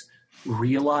is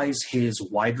realize his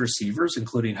wide receivers,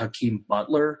 including Hakeem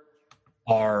Butler,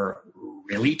 are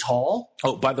really tall.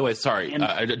 Oh, by the way, sorry.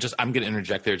 I'm going to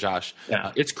interject there, Josh.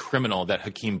 Yeah. It's criminal that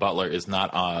Hakeem Butler is not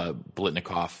a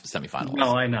Blitnikoff semifinalist.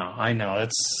 No, I know.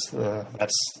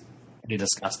 That's pretty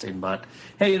disgusting. But,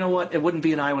 hey, you know what? It wouldn't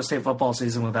be an Iowa State football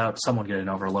season without someone getting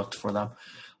overlooked for them.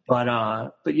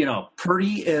 But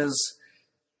Purdy is,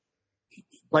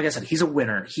 like I said, he's a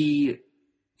winner. He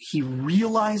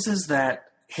realizes that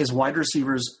his wide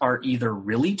receivers are either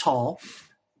really tall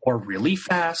or really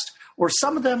fast, or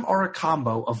some of them are a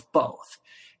combo of both.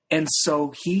 And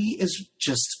so he is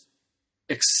just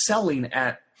excelling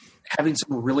at having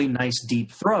some really nice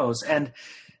deep throws. And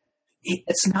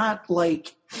it's not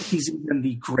like he's even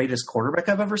the greatest quarterback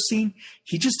I've ever seen.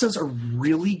 He just does a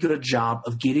really good job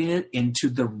of getting it into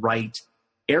the right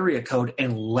area code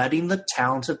and letting the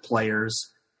talented players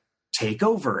take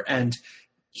over. And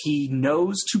he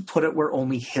knows to put it where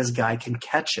only his guy can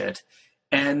catch it.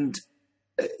 And,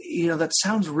 that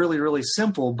sounds really, really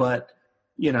simple, but,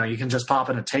 you can just pop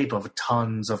in a tape of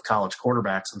tons of college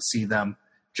quarterbacks and see them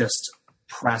just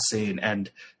pressing and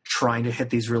trying to hit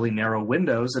these really narrow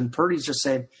windows. And Purdy's just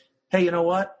saying, hey, you know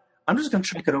what? I'm just going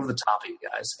to chuck it over the top of you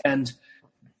guys. And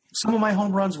some of my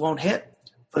home runs won't hit,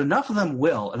 but enough of them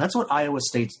will. And that's what Iowa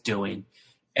State's doing.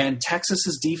 And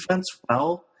Texas's defense,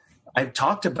 well, I've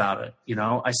talked about it.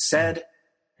 I said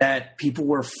that people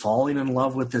were falling in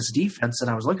love with this defense, and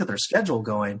I was looking at their schedule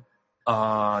going,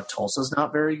 Tulsa's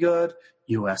not very good,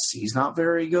 USC's not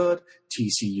very good,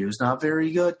 TCU's not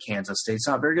very good, Kansas State's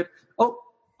not very good. Oh,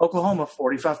 Oklahoma,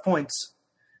 45 points.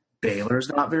 Baylor's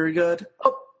not very good.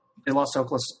 Oh, they lost to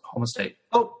Oklahoma State.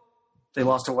 Oh, they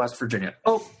lost to West Virginia.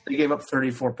 Oh, they gave up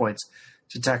 34 points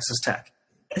to Texas Tech.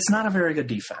 It's not a very good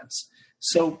defense.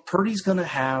 So Purdy's going to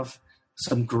have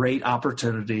some great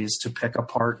opportunities to pick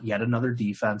apart yet another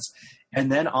defense.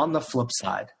 And then on the flip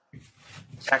side,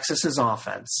 Texas's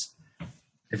offense,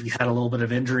 if you had a little bit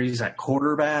of injuries at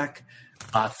quarterback,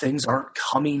 things aren't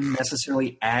coming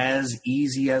necessarily as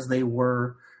easy as they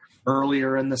were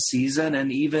earlier in the season.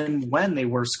 And even when they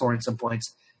were scoring some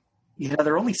points,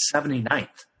 they're only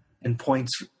 79th in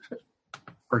points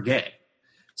per game.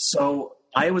 So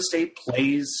Iowa State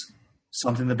plays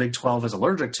something the Big 12 is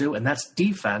allergic to, and that's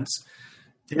defense.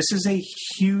 This is a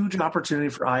huge opportunity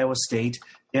for Iowa State.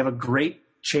 They have a great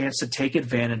chance to take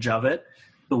advantage of it.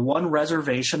 The one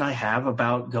reservation I have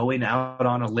about going out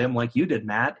on a limb like you did,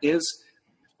 Matt, is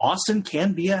Austin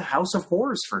can be a house of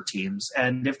horrors for teams.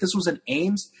 And if this was an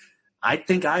Ames, I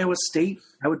think Iowa State,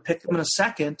 I would pick them in a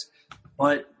second.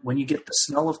 But when you get the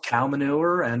smell of cow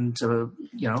manure and,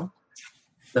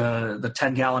 the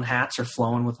 10-gallon hats are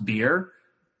flowing with beer,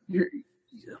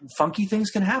 funky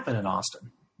things can happen in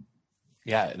Austin.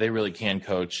 Yeah, they really can,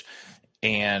 Coach.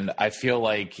 And I feel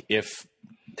like if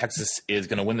Texas is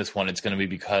going to win this one, it's going to be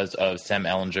because of Sam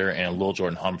Ehlinger and Lil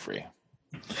Jordan Humphrey.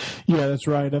 Yeah, that's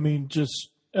right. I mean, just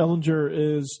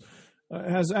Ehlinger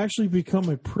has actually become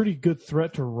a pretty good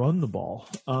threat to run the ball.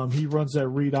 He runs that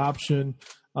read option.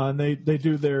 And they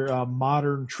do their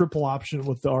modern triple option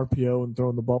with the RPO and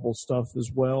throwing the bubble stuff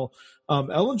as well.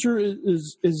 Ehlinger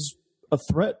is a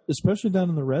threat, especially down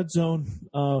in the red zone,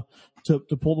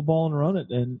 to pull the ball and run it.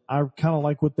 And I kind of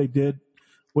like what they did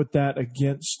with that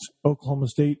against Oklahoma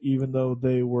State, even though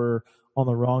they were on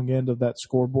the wrong end of that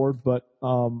scoreboard. But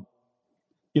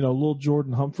Lil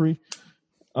Jordan Humphrey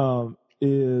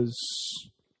he's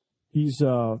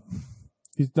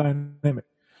dynamic.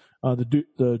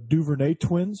 The Duvernay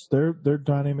twins, they're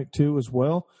dynamic too as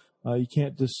well. You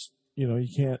can't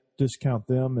discount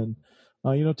them.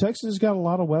 And Texas has got a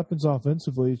lot of weapons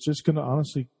offensively. It's just going to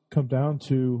honestly come down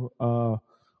to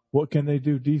what can they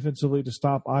do defensively to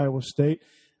stop Iowa State.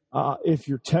 If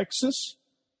you're Texas,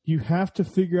 you have to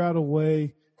figure out a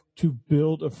way to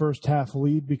build a first half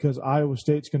lead, because Iowa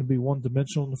State's going to be one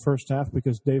dimensional in the first half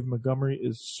because Dave Montgomery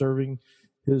is serving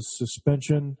his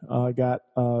suspension. Got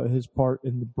his part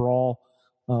in the brawl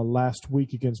last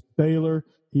week against Baylor.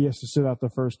 He has to sit out the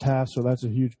first half, so that's a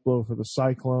huge blow for the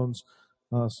Cyclones.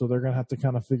 So they're going to have to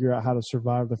kind of figure out how to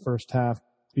survive the first half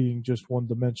being just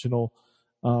one-dimensional.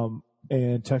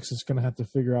 And Texas is going to have to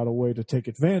figure out a way to take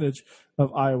advantage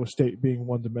of Iowa State being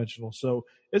one-dimensional. So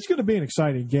it's going to be an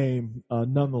exciting game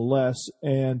nonetheless.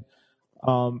 And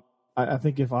I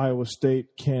think if Iowa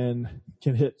State can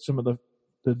hit some of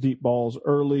the deep balls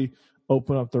early,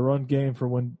 open up the run game for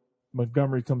when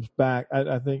Montgomery comes back,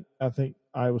 I think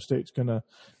Iowa State's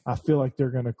I feel like they're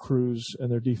gonna cruise,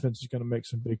 and their defense is gonna make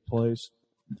some big plays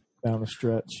down the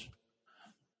stretch.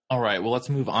 All right, well, let's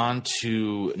move on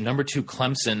to number 2,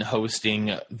 Clemson hosting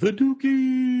the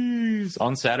Dukies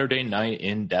on Saturday night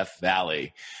in Death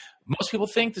Valley. Most people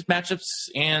think this matchups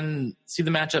and see the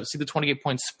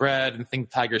 28-point spread and think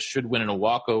the Tigers should win in a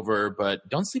walkover, but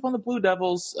don't sleep on the Blue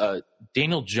Devils.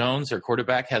 Daniel Jones, their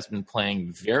quarterback, has been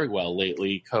playing very well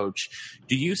lately. Coach,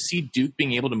 do you see Duke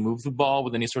being able to move the ball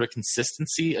with any sort of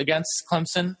consistency against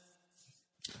Clemson?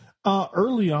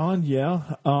 Early on,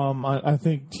 yeah. I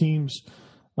think teams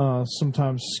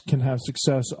sometimes can have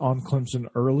success on Clemson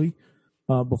early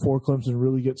before Clemson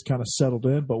really gets kind of settled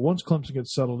in. But once Clemson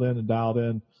gets settled in and dialed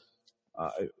in,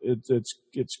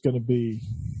 it's going to be,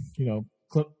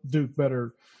 Duke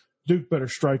better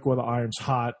strike while the iron's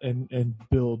hot and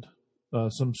build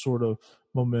some sort of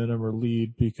momentum or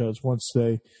lead, because once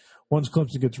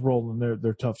Clemson gets rolling,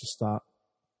 they're tough to stop.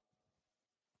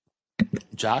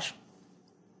 Josh?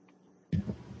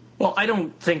 Well, I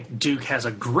don't think Duke has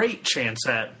a great chance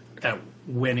at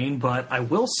winning, but I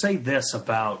will say this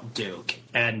about Duke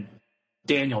and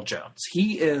Daniel Jones.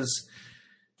 He's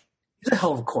a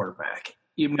hell of a quarterback.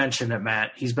 You mentioned it,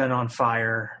 Matt. He's been on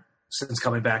fire since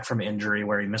coming back from injury,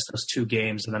 where he missed those 2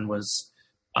 games and then was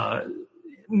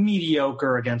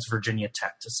mediocre against Virginia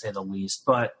Tech, to say the least.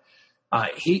 But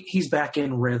he's back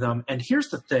in rhythm. And here's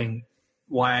the thing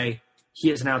why he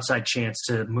has an outside chance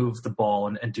to move the ball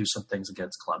and do some things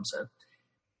against Clemson.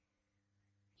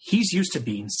 He's used to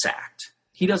being sacked.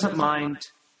 He doesn't mind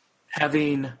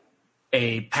having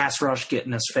a pass rush get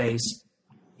in his face.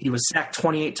 He was sacked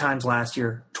 28 times last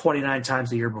year, 29 times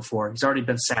the year before. He's already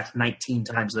been sacked 19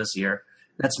 times this year.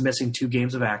 That's missing 2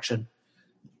 games of action.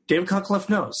 David Cutcliffe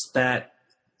knows that,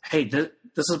 hey, this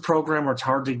is a program where it's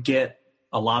hard to get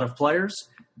a lot of players.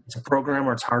 It's a program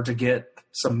where it's hard to get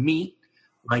some meat,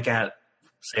 like at,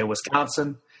 say,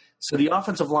 Wisconsin. So the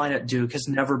offensive line at Duke has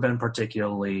never been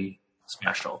particularly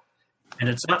special. And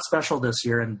it's not special this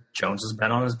year, and Jones has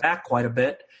been on his back quite a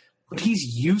bit. But he's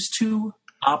used to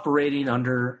operating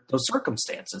under those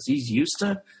circumstances. He's used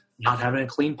to not having a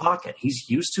clean pocket. He's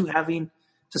used to having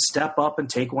to step up and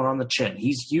take one on the chin.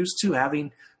 He's used to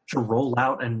having to roll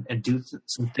out and do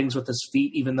some things with his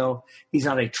feet, even though he's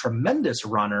not a tremendous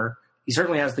runner. He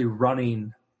certainly has the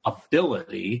running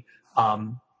ability.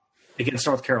 Against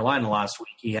North Carolina last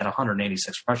week, he had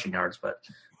 186 rushing yards, but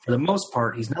for the most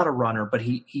part, he's not a runner, but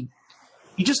he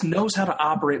just knows how to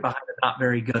operate behind a not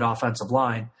very good offensive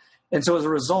line. And so as a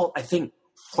result, I think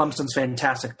Clemson's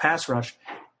fantastic pass rush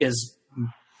is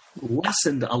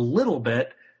lessened a little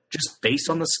bit just based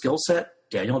on the skill set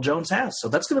Daniel Jones has. So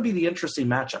that's going to be the interesting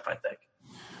matchup, I think.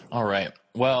 All right.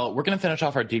 Well, we're going to finish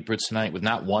off our Deep Roots tonight with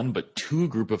not one, but two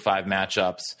Group of Five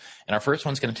matchups. And our first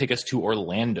one's going to take us to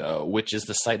Orlando, which is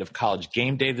the site of College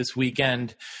Game Day this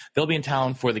weekend. They'll be in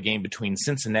town for the game between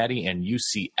Cincinnati and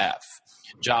UCF.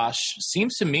 Josh,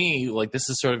 seems to me like this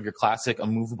is sort of your classic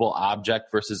immovable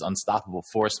object versus unstoppable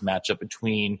force matchup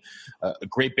between a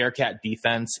great Bearcat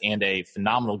defense and a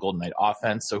phenomenal Golden Knight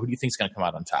offense. So who do you think is going to come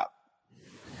out on top?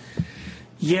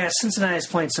 Yeah, Cincinnati is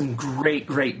playing some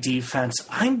great defense.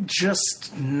 I'm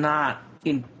just not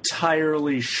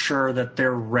entirely sure that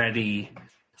they're ready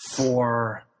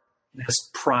for this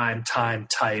prime time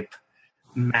type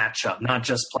matchup, not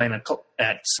just playing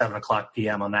at 7 o'clock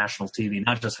p.m. on national TV,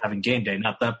 not just having game day,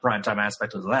 not the prime time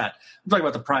aspect of that. I'm talking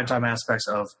about the prime time aspects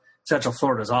of Central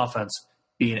Florida's offense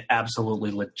being absolutely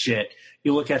legit.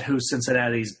 You look at who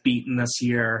Cincinnati's beaten this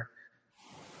year,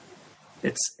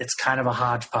 it's kind of a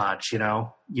hodgepodge, you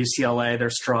know. UCLA,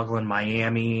 they're struggling.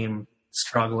 Miami,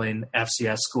 struggling.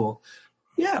 FCS school.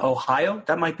 Yeah, Ohio,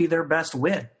 that might be their best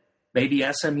win. Maybe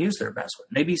SMU's their best win.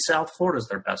 Maybe South Florida's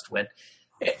their best win.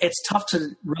 It's tough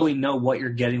to really know what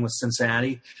you're getting with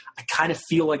Cincinnati. I kind of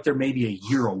feel like they're maybe a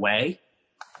year away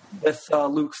with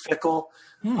Luke Fickell.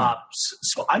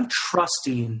 So I'm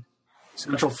trusting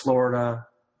Central Florida,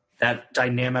 that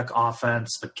dynamic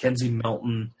offense, Mackenzie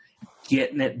Milton,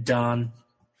 getting it done,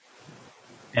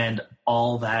 and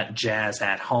all that jazz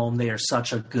at home. They are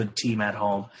such a good team at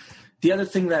home. The other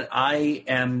thing that I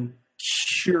am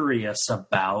curious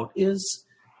about is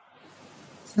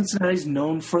Cincinnati's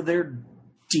known for their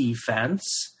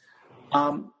defense.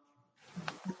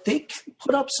 They can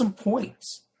put up some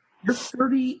points. They're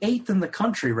 38th in the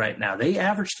country right now. They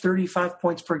average 35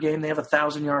 points per game. They have a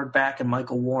 1,000-yard back in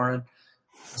Michael Warren.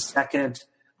 Second,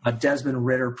 Desmond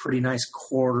Ritter, pretty nice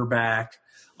quarterback.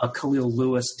 Khalil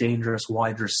Lewis, dangerous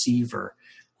wide receiver.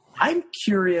 I'm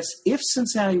curious if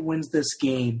Cincinnati wins this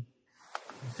game,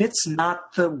 if it's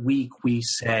not the week we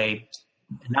say,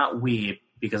 not we,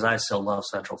 because I still love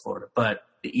Central Florida, but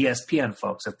the ESPN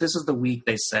folks, if this is the week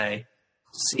they say,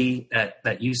 see, that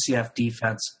UCF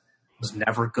defense was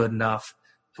never good enough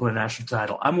to win a national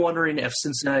title. I'm wondering if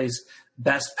Cincinnati's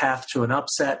best path to an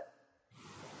upset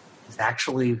is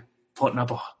actually putting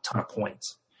up a ton of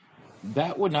points.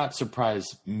 That would not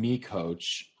surprise me,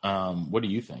 Coach. What do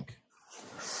you think?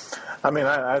 I mean,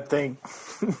 I think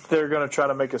they're going to try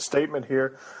to make a statement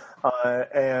here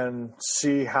and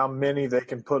see how many they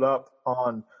can put up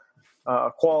on a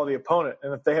quality opponent.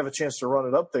 And if they have a chance to run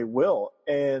it up, they will.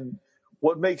 And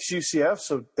what makes UCF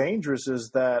so dangerous is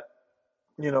that,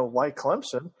 you know, like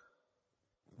Clemson,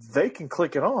 they can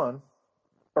click it on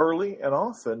early and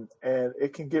often, and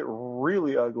it can get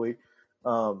really ugly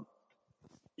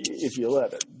if you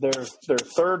let it. They're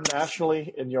third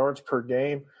nationally in yards per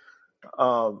game.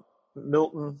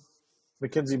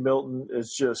 Mackenzie Milton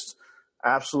is just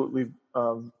absolutely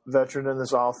veteran in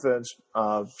this offense.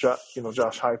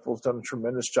 Josh Heupel's done a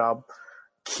tremendous job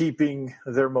keeping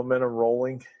their momentum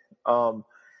rolling.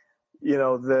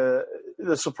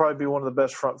 This will probably be one of the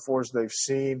best front fours they've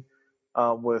seen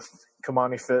with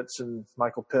Kamani Fitz and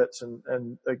Michael Pitts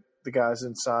and the guys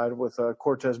inside with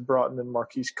Cortez Broughton and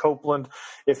Marquise Copeland.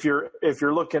 If you're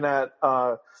looking at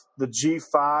the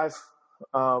G5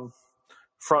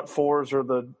 front fours or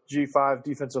the G5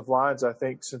 defensive lines, I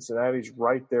think Cincinnati's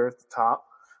right there at the top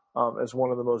as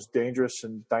one of the most dangerous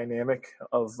and dynamic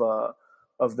of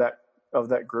that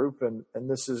group. And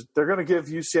they're going to give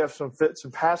UCF some fits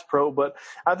and pass pro, but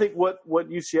I think what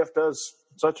UCF does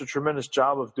such a tremendous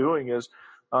job of doing is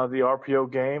the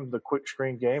RPO game, the quick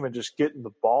screen game, and just getting the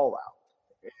ball out.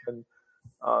 And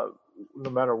no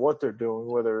matter what they're doing,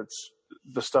 whether it's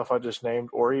the stuff I just named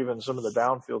or even some of the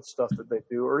downfield stuff that they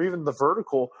do, or even the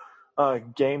vertical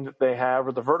game that they have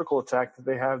or the vertical attack that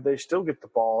they have, they still get the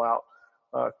ball out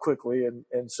quickly.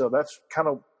 And so that's kind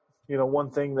of,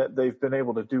 one thing that they've been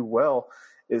able to do well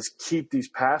is keep these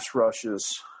pass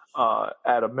rushes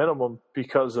at a minimum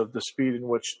because of the speed in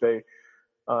which they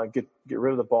get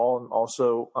rid of the ball, and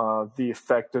also the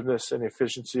effectiveness and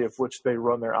efficiency of which they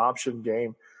run their option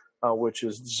game, which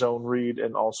is zone read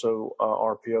and also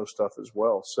RPO stuff as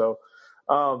well. So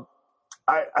I'm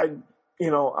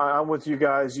with you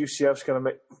guys. UCF's going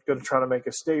to try to make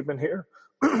a statement here.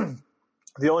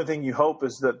 The only thing you hope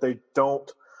is that they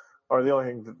don't, or the only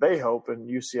thing that they hope and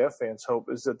UCF fans hope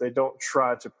is that they don't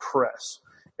try to press.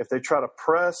 If they try to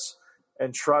press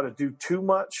and try to do too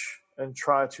much and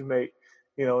try to make,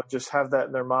 just have that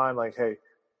in their mind, like, hey,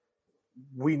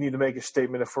 we need to make a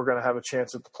statement if we're going to have a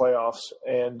chance at the playoffs,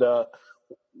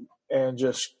 and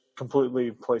just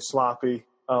completely play sloppy.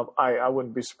 I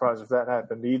wouldn't be surprised if that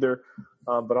happened either,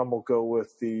 but I'm gonna go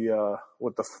with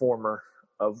the former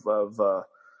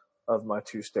of my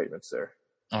two statements there.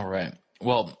 All right.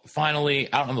 Well,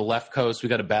 finally, out on the left coast, we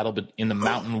got a battle in the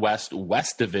Mountain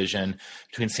West Division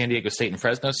between San Diego State and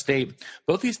Fresno State.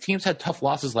 Both these teams had tough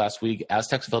losses last week.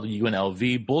 Aztecs fell to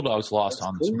UNLV. Bulldogs lost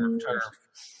on the Smurf turf.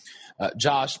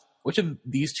 Josh, which of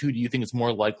these two do you think is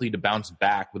more likely to bounce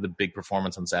back with a big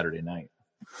performance on Saturday night?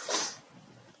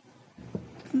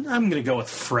 I'm going to go with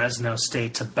Fresno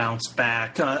State to bounce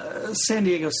back. San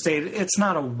Diego State, it's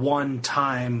not a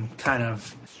one-time kind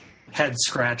of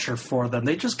head-scratcher for them.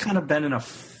 They've just kind of been in a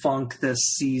funk this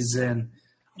season.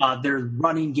 Their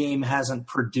running game hasn't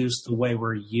produced the way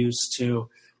we're used to.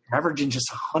 They're averaging just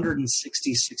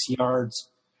 166 yards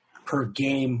per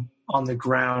game on the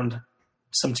ground.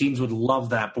 Some teams would love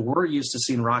that, but we're used to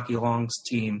seeing Rocky Long's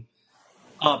team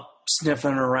up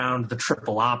sniffing around the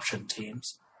triple option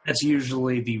teams. That's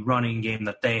usually the running game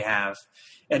that they have.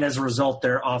 And as a result,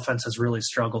 their offense has really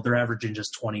struggled. They're averaging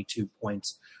just 22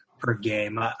 points per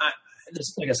game. Like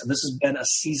I said, this has been a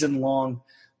season-long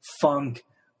funk.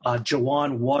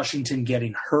 Jawan Washington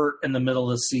getting hurt in the middle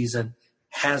of the season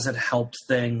hasn't helped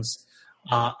things.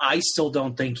 I still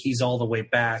don't think he's all the way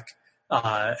back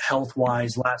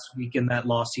health-wise. Last week in that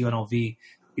loss to UNLV,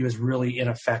 he was really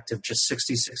ineffective, just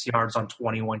 66 yards on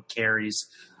 21 carries.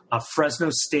 Fresno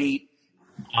State,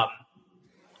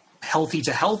 healthy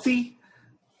to healthy,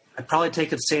 I'd probably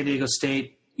take it San Diego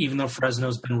State, even though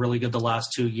Fresno's been really good the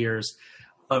last 2 years.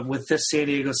 But with this San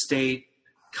Diego State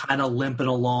kind of limping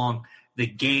along, the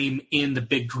game in the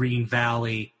Big Green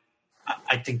Valley,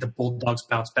 I think the Bulldogs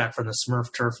bounce back from the Smurf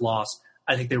turf loss.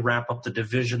 I think they wrap up the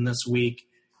division this week.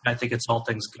 I think it's all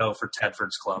things go for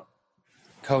Tedford's club.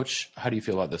 Coach, how do you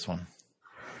feel about this one?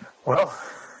 Well,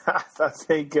 I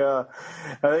think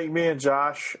me and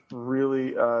Josh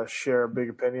really share a big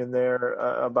opinion there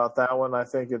about that one. I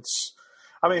think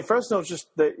Fresno's just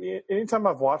anytime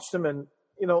I've watched them, and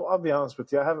I'll be honest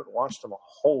with you, I haven't watched them a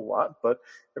whole lot, but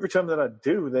every time that I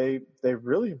do, they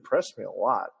really impress me a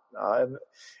lot, and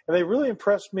they really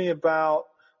impress me about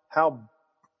how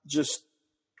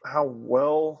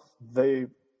well they're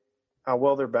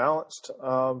balanced.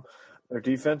 Their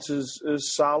defense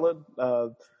is solid.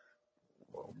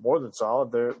 More than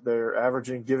solid. They're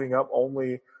averaging, giving up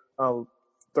only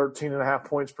 13.5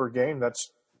 points per game.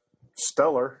 That's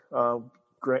stellar,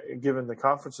 given the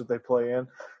conference that they play in.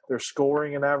 They're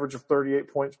scoring an average of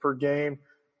 38 points per game.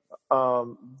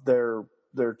 They're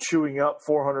chewing up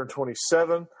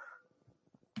 427.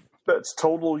 That's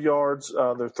total yards.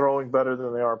 They're throwing better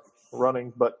than they are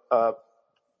running. But I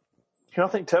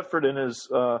think Tedford in his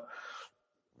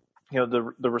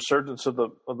the resurgence of the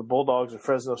Bulldogs of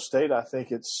Fresno State, I think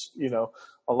it's,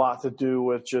 a lot to do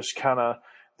with just kind of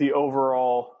the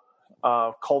overall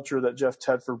culture that Jeff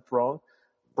Tedford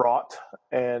brought,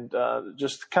 and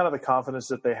just kind of the confidence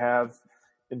that they have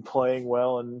in playing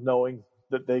well and knowing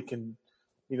that they can,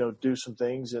 do some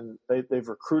things, and they've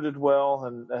recruited well,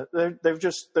 and they're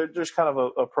just kind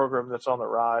of a program that's on the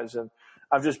rise, and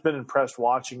I've just been impressed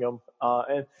watching them.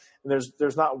 And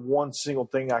there's not one single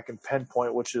thing I can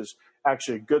pinpoint, which is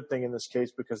actually a good thing in this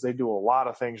case, because they do a lot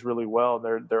of things really well,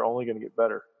 and they're only going to get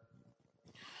better.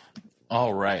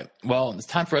 All right. Well, it's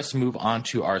time for us to move on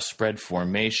to our spread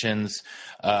formations.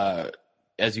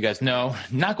 As you guys know,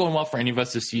 not going well for any of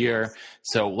us this year,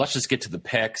 so let's just get to the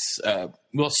picks.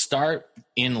 We'll start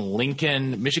in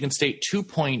Lincoln. Michigan State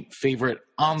 2-point favorite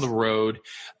on the road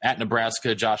at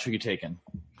Nebraska. Josh, who are you taking?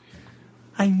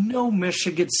 I know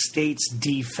Michigan State's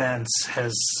defense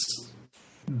has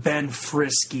been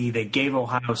frisky. They gave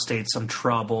Ohio State some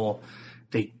trouble.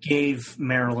 They gave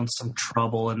Maryland some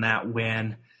trouble in that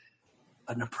win.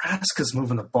 But Nebraska's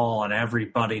moving the ball on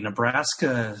everybody.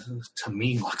 Nebraska, to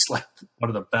me, looks like one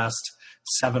of the best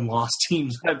 7-loss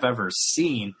teams I've ever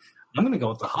seen. I'm going to go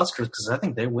with the Huskers because I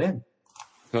think they win.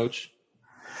 Coach?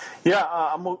 Yeah,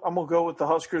 I'm going to go with the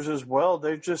Huskers as well.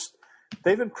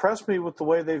 they've impressed me with the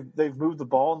way they've moved the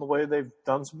ball and the way they've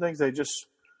done some things. They just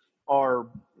are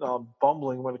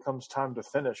bumbling when it comes time to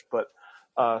finish. But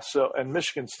and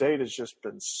Michigan State has just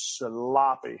been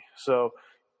sloppy. So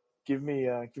give me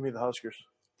the Huskers.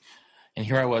 And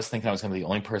here I was thinking I was going to be the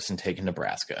only person taking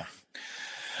Nebraska.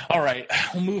 All right,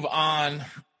 we'll move on.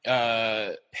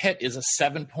 Pitt is a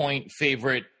 7-point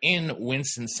favorite in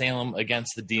Winston-Salem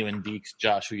against the Demon Deacs.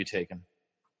 Josh, who are you taking?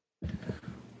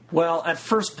 Well, at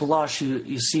first blush,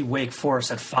 you see Wake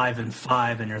Forest at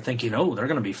 5-5, and you're thinking, oh, they're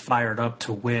going to be fired up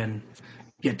to win,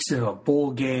 get to a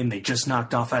bowl game. They just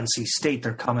knocked off NC State.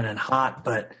 They're coming in hot,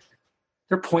 but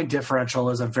their point differential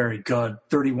isn't very good,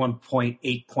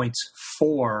 31.8 points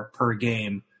per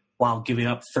game, while giving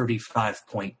up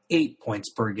 35.8 points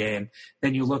per game.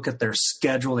 Then you look at their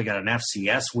schedule. They got an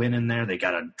FCS win in there. They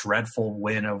got a dreadful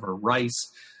win over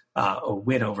Rice. A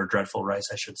win over dreadful Rice,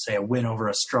 I should say. A win over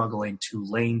a struggling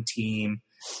Tulane team.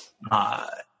 I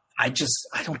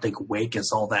don't think Wake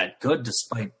is all that good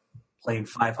despite playing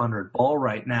 500 ball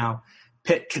right now.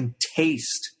 Pitt can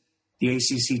taste the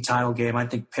ACC title game. I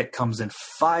think Pitt comes in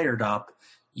fired up,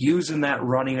 using that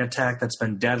running attack that's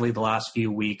been deadly the last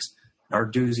few weeks.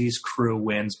 Narduzzi's crew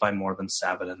wins by more than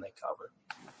 7, and they cover.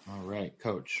 All right,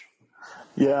 Coach.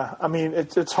 Yeah, I mean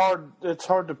it's hard. It's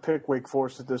hard to pick Wake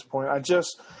Forest at this point. I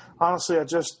just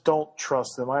don't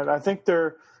trust them. I think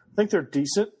they're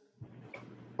decent,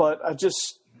 but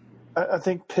I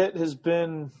think Pitt has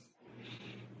been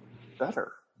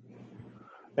better,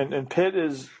 and Pitt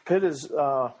is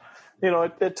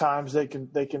at times they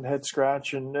can head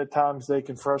scratch, and at times they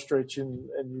can frustrate you,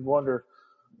 and you wonder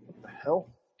what the hell.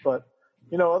 But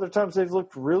other times they've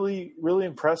looked really, really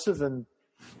impressive, and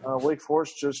Wake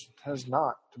Forest just has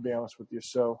not, to be honest with you.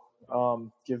 So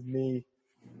give me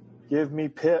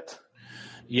Pitt.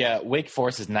 Yeah, Wake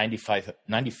Forest is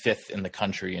 95th in the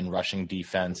country in rushing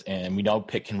defense, and we know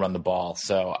Pitt can run the ball.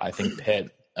 So I think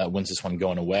Pitt wins this one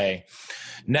going away.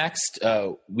 Next,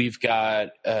 we've got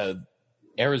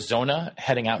Arizona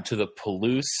heading out to the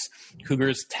Palouse.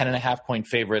 Cougars 10.5-point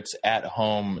favorites at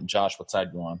home. Josh, what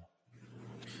side do you on?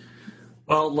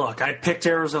 Well, look, I picked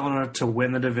Arizona to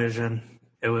win the division.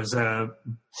 It was a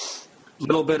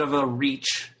little bit of a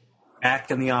reach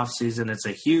back in the offseason. It's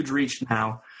a huge reach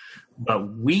now.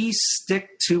 But we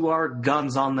stick to our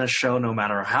guns on this show no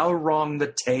matter how wrong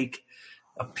the take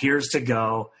appears to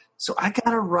go. So I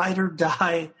got to ride or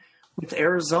die with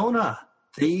Arizona.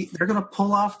 They're going to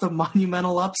pull off the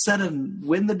monumental upset and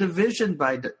win the division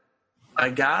by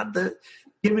God.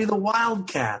 Give me the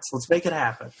Wildcats. Let's make it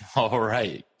happen. All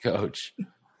right, Coach.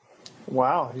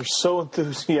 Wow, you're so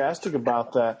enthusiastic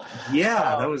about that.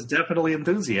 Yeah, that was definitely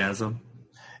enthusiasm.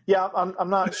 Yeah, I'm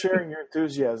not sharing your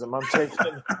enthusiasm. I'm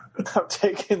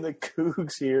taking the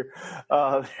Cougs here.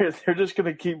 They're just going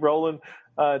to keep rolling.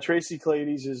 Tracy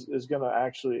Clades is going to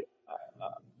actually,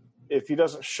 if he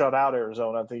doesn't shut out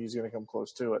Arizona, I think he's going to come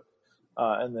close to it.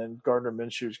 And then Gardner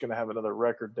Minshew is going to have another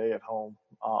record day at home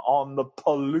on the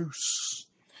Palouse.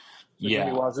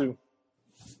 Yeah. Wazoo.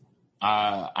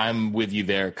 I'm with you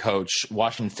there, Coach.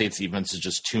 Washington State's defense is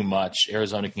just too much.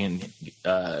 Arizona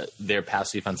their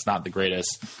pass defense not the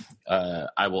greatest.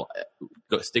 I will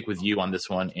stick with you on this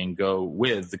one and go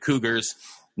with the Cougars.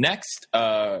 Next,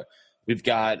 we've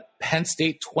got Penn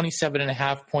State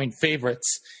 27.5-point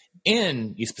favorites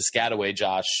in East Piscataway.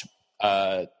 Josh,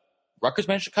 Rutgers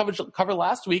managed to cover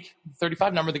last week.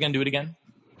 35 number. They're going to do it again.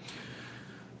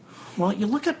 Well, you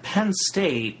look at Penn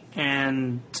State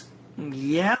and.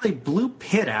 Yeah, they blew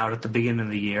Pitt out at the beginning of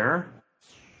the year.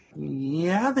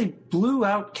 Yeah, they blew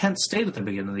out Kent State at the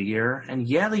beginning of the year. And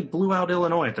yeah, they blew out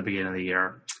Illinois at the beginning of the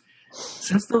year.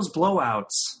 Since those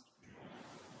blowouts,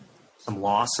 some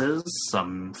losses,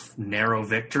 some narrow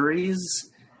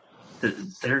victories,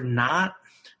 they're not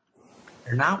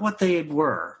what they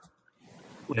were,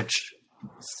 which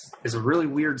is a really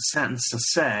weird sentence to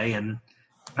say. And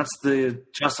that's the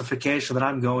justification that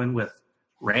I'm going with.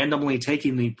 Randomly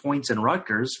taking the points in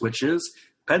Rutgers, which is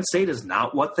Penn State is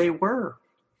not what they were.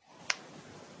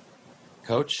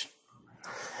 Coach?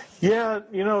 Yeah,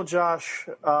 Josh,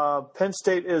 Penn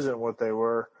State isn't what they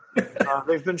were.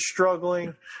 They've been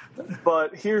struggling,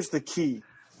 but here's the key.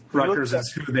 Rutgers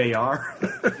is who they are.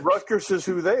 Rutgers is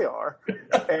who they are.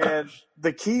 And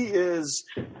the key is,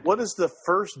 what is the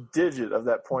first digit of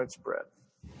that point spread?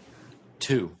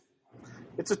 2.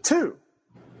 It's a 2.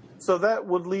 So that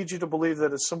would lead you to believe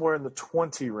that it's somewhere in the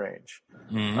 20 range.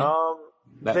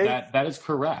 Mm-hmm. That is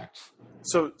correct.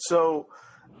 So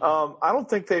I don't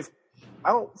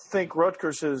think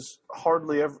Rutgers has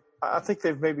hardly ever. I think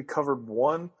they've maybe covered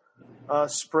one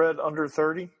spread under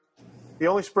 30. The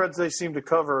only spreads they seem to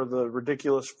cover are the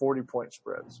ridiculous 40-point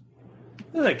spreads.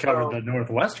 They covered the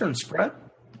Northwestern spread.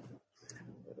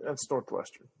 That's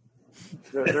Northwestern.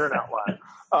 They're an outlier.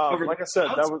 Like I said,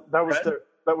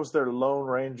 that was their Lone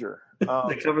Ranger.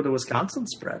 They covered the Wisconsin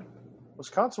spread.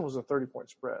 Wisconsin was a 30-point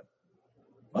spread.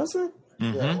 Was it?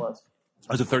 Mm-hmm. Yeah, it was. It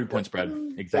was a 30-point spread.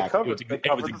 Exactly.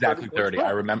 It was exactly 30.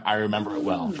 I remember it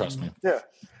well. Trust me. Yeah,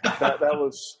 that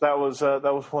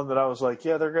was one that I was like,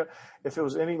 yeah, they're good. If it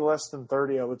was any less than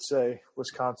 30, I would say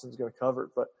Wisconsin's going to cover it.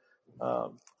 But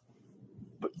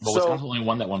Wisconsin only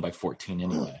won that one by 14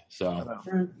 anyway. So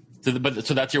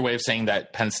that's your way of saying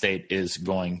that Penn State is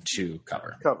going to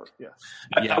cover. Cover, yes.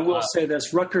 I will say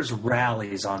this: Rutgers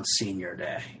rallies on Senior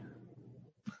Day.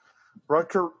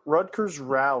 Rutgers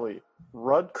rallies,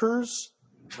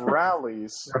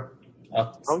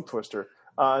 tongue twister,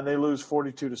 and they lose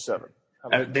 42-7.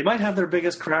 They might have their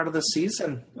biggest crowd of the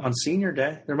season on Senior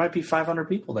Day. There might be 500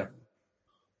 people there.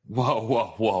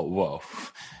 Whoa.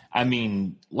 I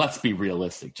mean, let's be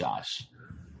realistic, Josh.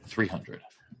 300.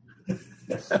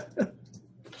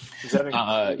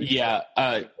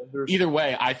 Either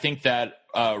way, I think that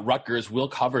Rutgers will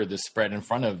cover the spread in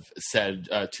front of said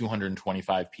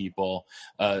 225 people.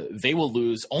 They will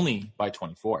lose only by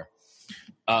 24.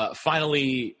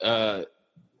 Finally,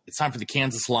 it's time for the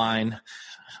Kansas line.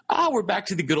 We're back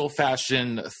to the good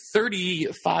old-fashioned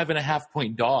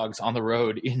 35.5-point dogs on the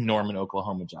road in Norman,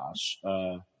 Oklahoma, Josh.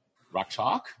 Rock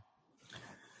chalk?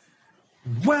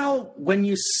 Well, when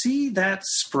you see that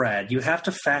spread, you have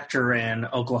to factor in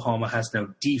Oklahoma has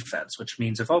no defense, which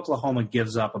means if Oklahoma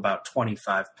gives up about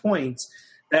 25 points,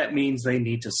 that means they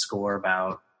need to score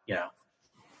about,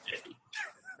 50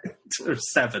 or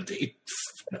 70.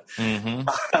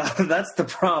 Mm-hmm. That's the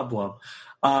problem.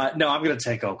 No, I'm going to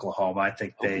take Oklahoma. I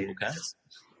think they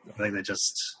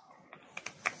just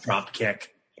drop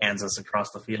kick Kansas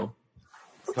across the field.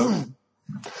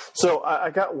 So I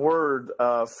got word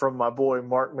from my boy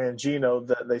Mark Mangino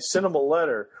that they sent him a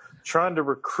letter trying to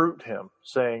recruit him,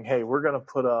 saying, "Hey, we're going to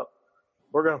put up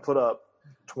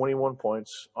 21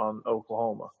 points on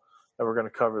Oklahoma, and we're going to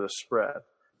cover the spread."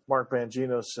 Mark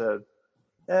Mangino said,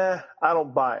 I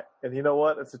don't buy it. And you know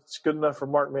what? If it's good enough for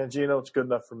Mark Mangino, it's good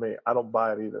enough for me. I don't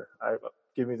buy it either.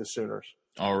 Give me the Sooners.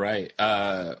 All right.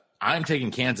 I'm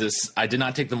taking Kansas. I did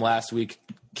not take them last week.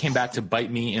 Came back to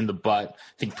bite me in the butt.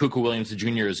 I think Puka Williams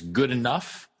Jr. is good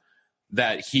enough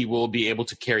that he will be able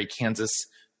to carry Kansas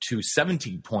to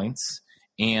 17 points.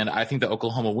 And I think that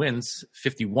Oklahoma wins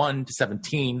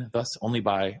 51-17, thus only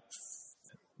by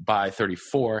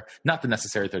 34, not the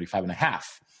necessary 35.5.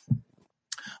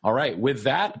 All right. With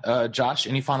that, Josh,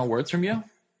 any final words from you?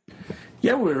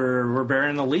 Yeah, we're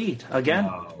bearing the lead again.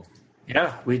 Wow.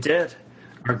 Yeah, we did.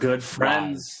 Our good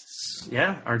friends. Wow.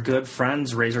 Yeah, our good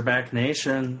friends, Razorback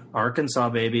Nation, Arkansas,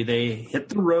 baby. They hit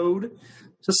the road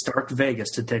to Stark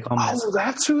Vegas to take on Mississippi. Oh,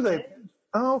 that's who they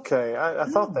 – okay. I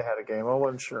thought they had a game. I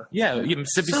wasn't sure. Yeah,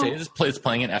 Mississippi State is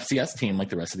playing an FCS team like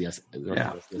the rest of the SEC.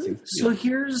 So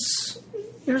here's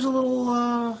a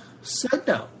little side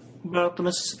note about the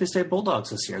Mississippi State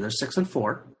Bulldogs this year. They're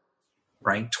 6-4,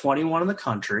 ranked 21 in the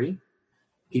country.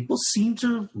 People seem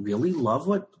to really love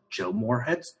what Joe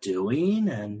Moorhead's doing,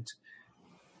 and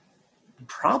the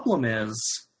problem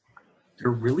is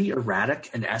they're really erratic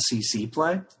in SEC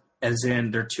play, as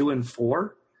in they're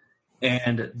 2-4,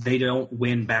 and they don't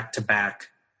win back-to-back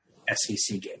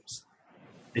SEC games.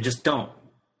 They just don't.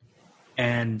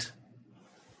 And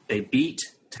they beat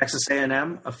Texas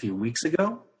A&M a few weeks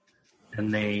ago,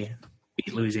 and they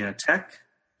beat Louisiana Tech,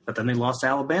 but then they lost to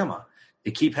Alabama.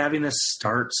 They keep having this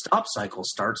start-stop cycle.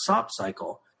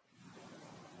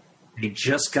 They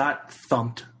just got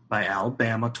thumped by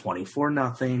Alabama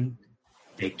 24-0.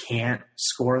 They can't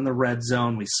score in the red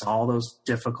zone. We saw all those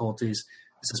difficulties.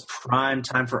 This is prime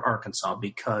time for Arkansas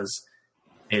because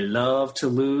they love to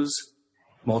lose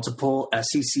multiple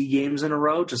SEC games in a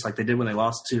row, just like they did when they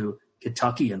lost to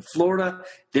Kentucky and Florida.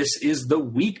 This is the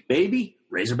week, baby.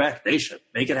 Razorback Nation.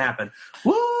 Make it happen.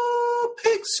 Woo,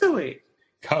 pig suey.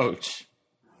 Coach.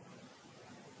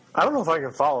 I don't know if I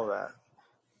can follow that.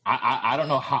 I don't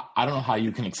know how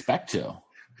you can expect to.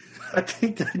 I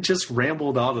think I just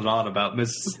rambled on and on about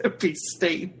Mississippi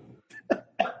State.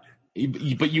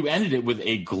 But you ended it with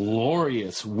a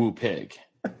glorious woo pig.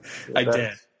 I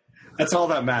did. That's all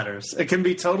that matters. It can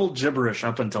be total gibberish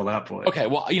up until that point. Okay,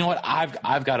 well, you know what?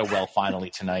 I've got a well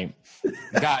finally tonight.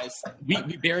 Guys,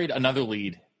 we buried another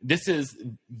lead. This is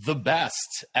the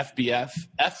best FCS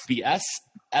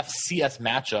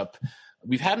matchup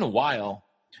we've had in a while.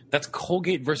 That's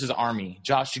Colgate versus Army.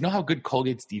 Josh, do you know how good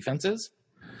Colgate's defense is?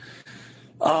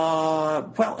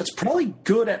 Well, it's probably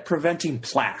good at preventing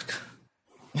plaque.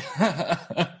 And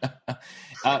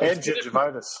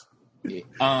gingivitis.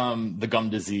 The gum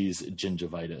disease,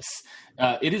 gingivitis.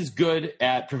 It is good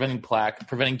at preventing plaque,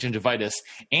 preventing gingivitis,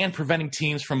 and preventing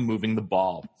teams from moving the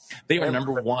ball. They are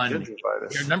number one.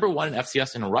 They're number one in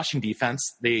FCS in rushing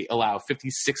defense. They allow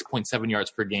 56.7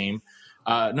 yards per game.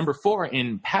 Number 4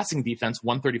 in passing defense,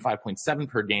 135.7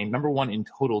 per game. Number 1 in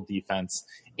total defense.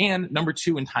 And number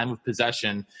 2 in time of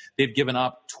possession. They've given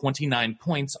up 29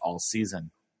 points all season.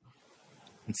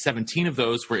 And 17 of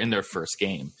those were in their first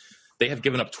game. They have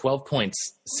given up 12 points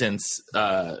since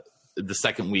the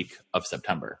second week of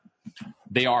September.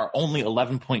 They are only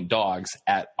 11-point dogs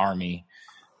at Army.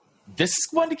 This is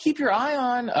one to keep your eye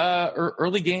on.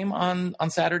 Early game on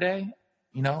Saturday.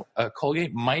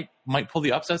 Colgate might pull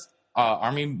the upsets.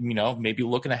 Army, maybe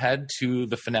looking ahead to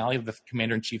the finale of the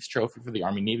Commander-in-Chief's Trophy for the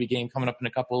Army-Navy game coming up in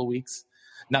a couple of weeks.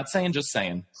 Not saying, just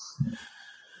saying.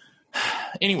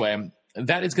 Anyway,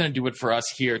 that is going to do it for us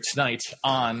here tonight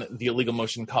on the Illegal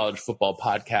Motion College Football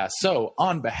Podcast. So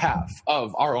on behalf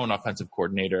of our own offensive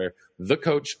coordinator, the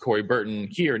coach, Corey Burton,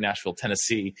 here in Nashville,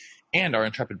 Tennessee, and our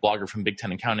intrepid blogger from Big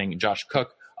Ten Accounting, Josh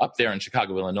Cook, up there in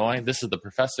Chicago, Illinois, this is the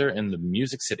professor in the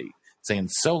Music City, saying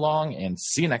so long and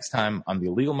see you next time on the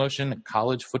Illegal Motion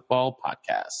College Football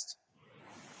Podcast.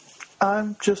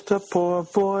 I'm just a poor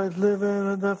boy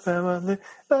living in the family.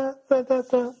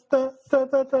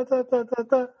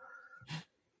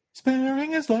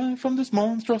 Sparing his life from this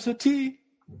monstrosity.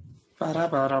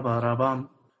 Ba-da-ba-da-ba-da-bum.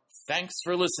 Thanks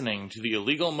for listening to the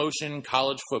Illegal Motion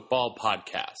College Football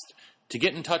Podcast. To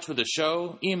get in touch with the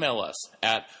show, email us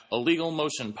at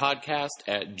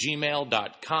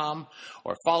illegalmotionpodcast@gmail.com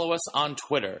or follow us on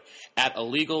Twitter at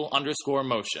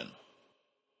illegal_motion.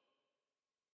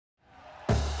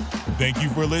 Thank you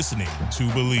for listening to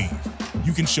Believe.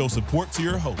 You can show support to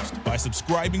your host by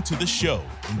subscribing to the show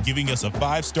and giving us a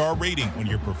 5-star rating on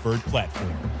your preferred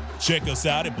platform. Check us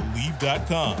out at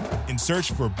Believe.com and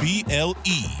search for BLEAV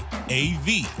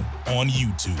on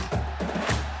YouTube.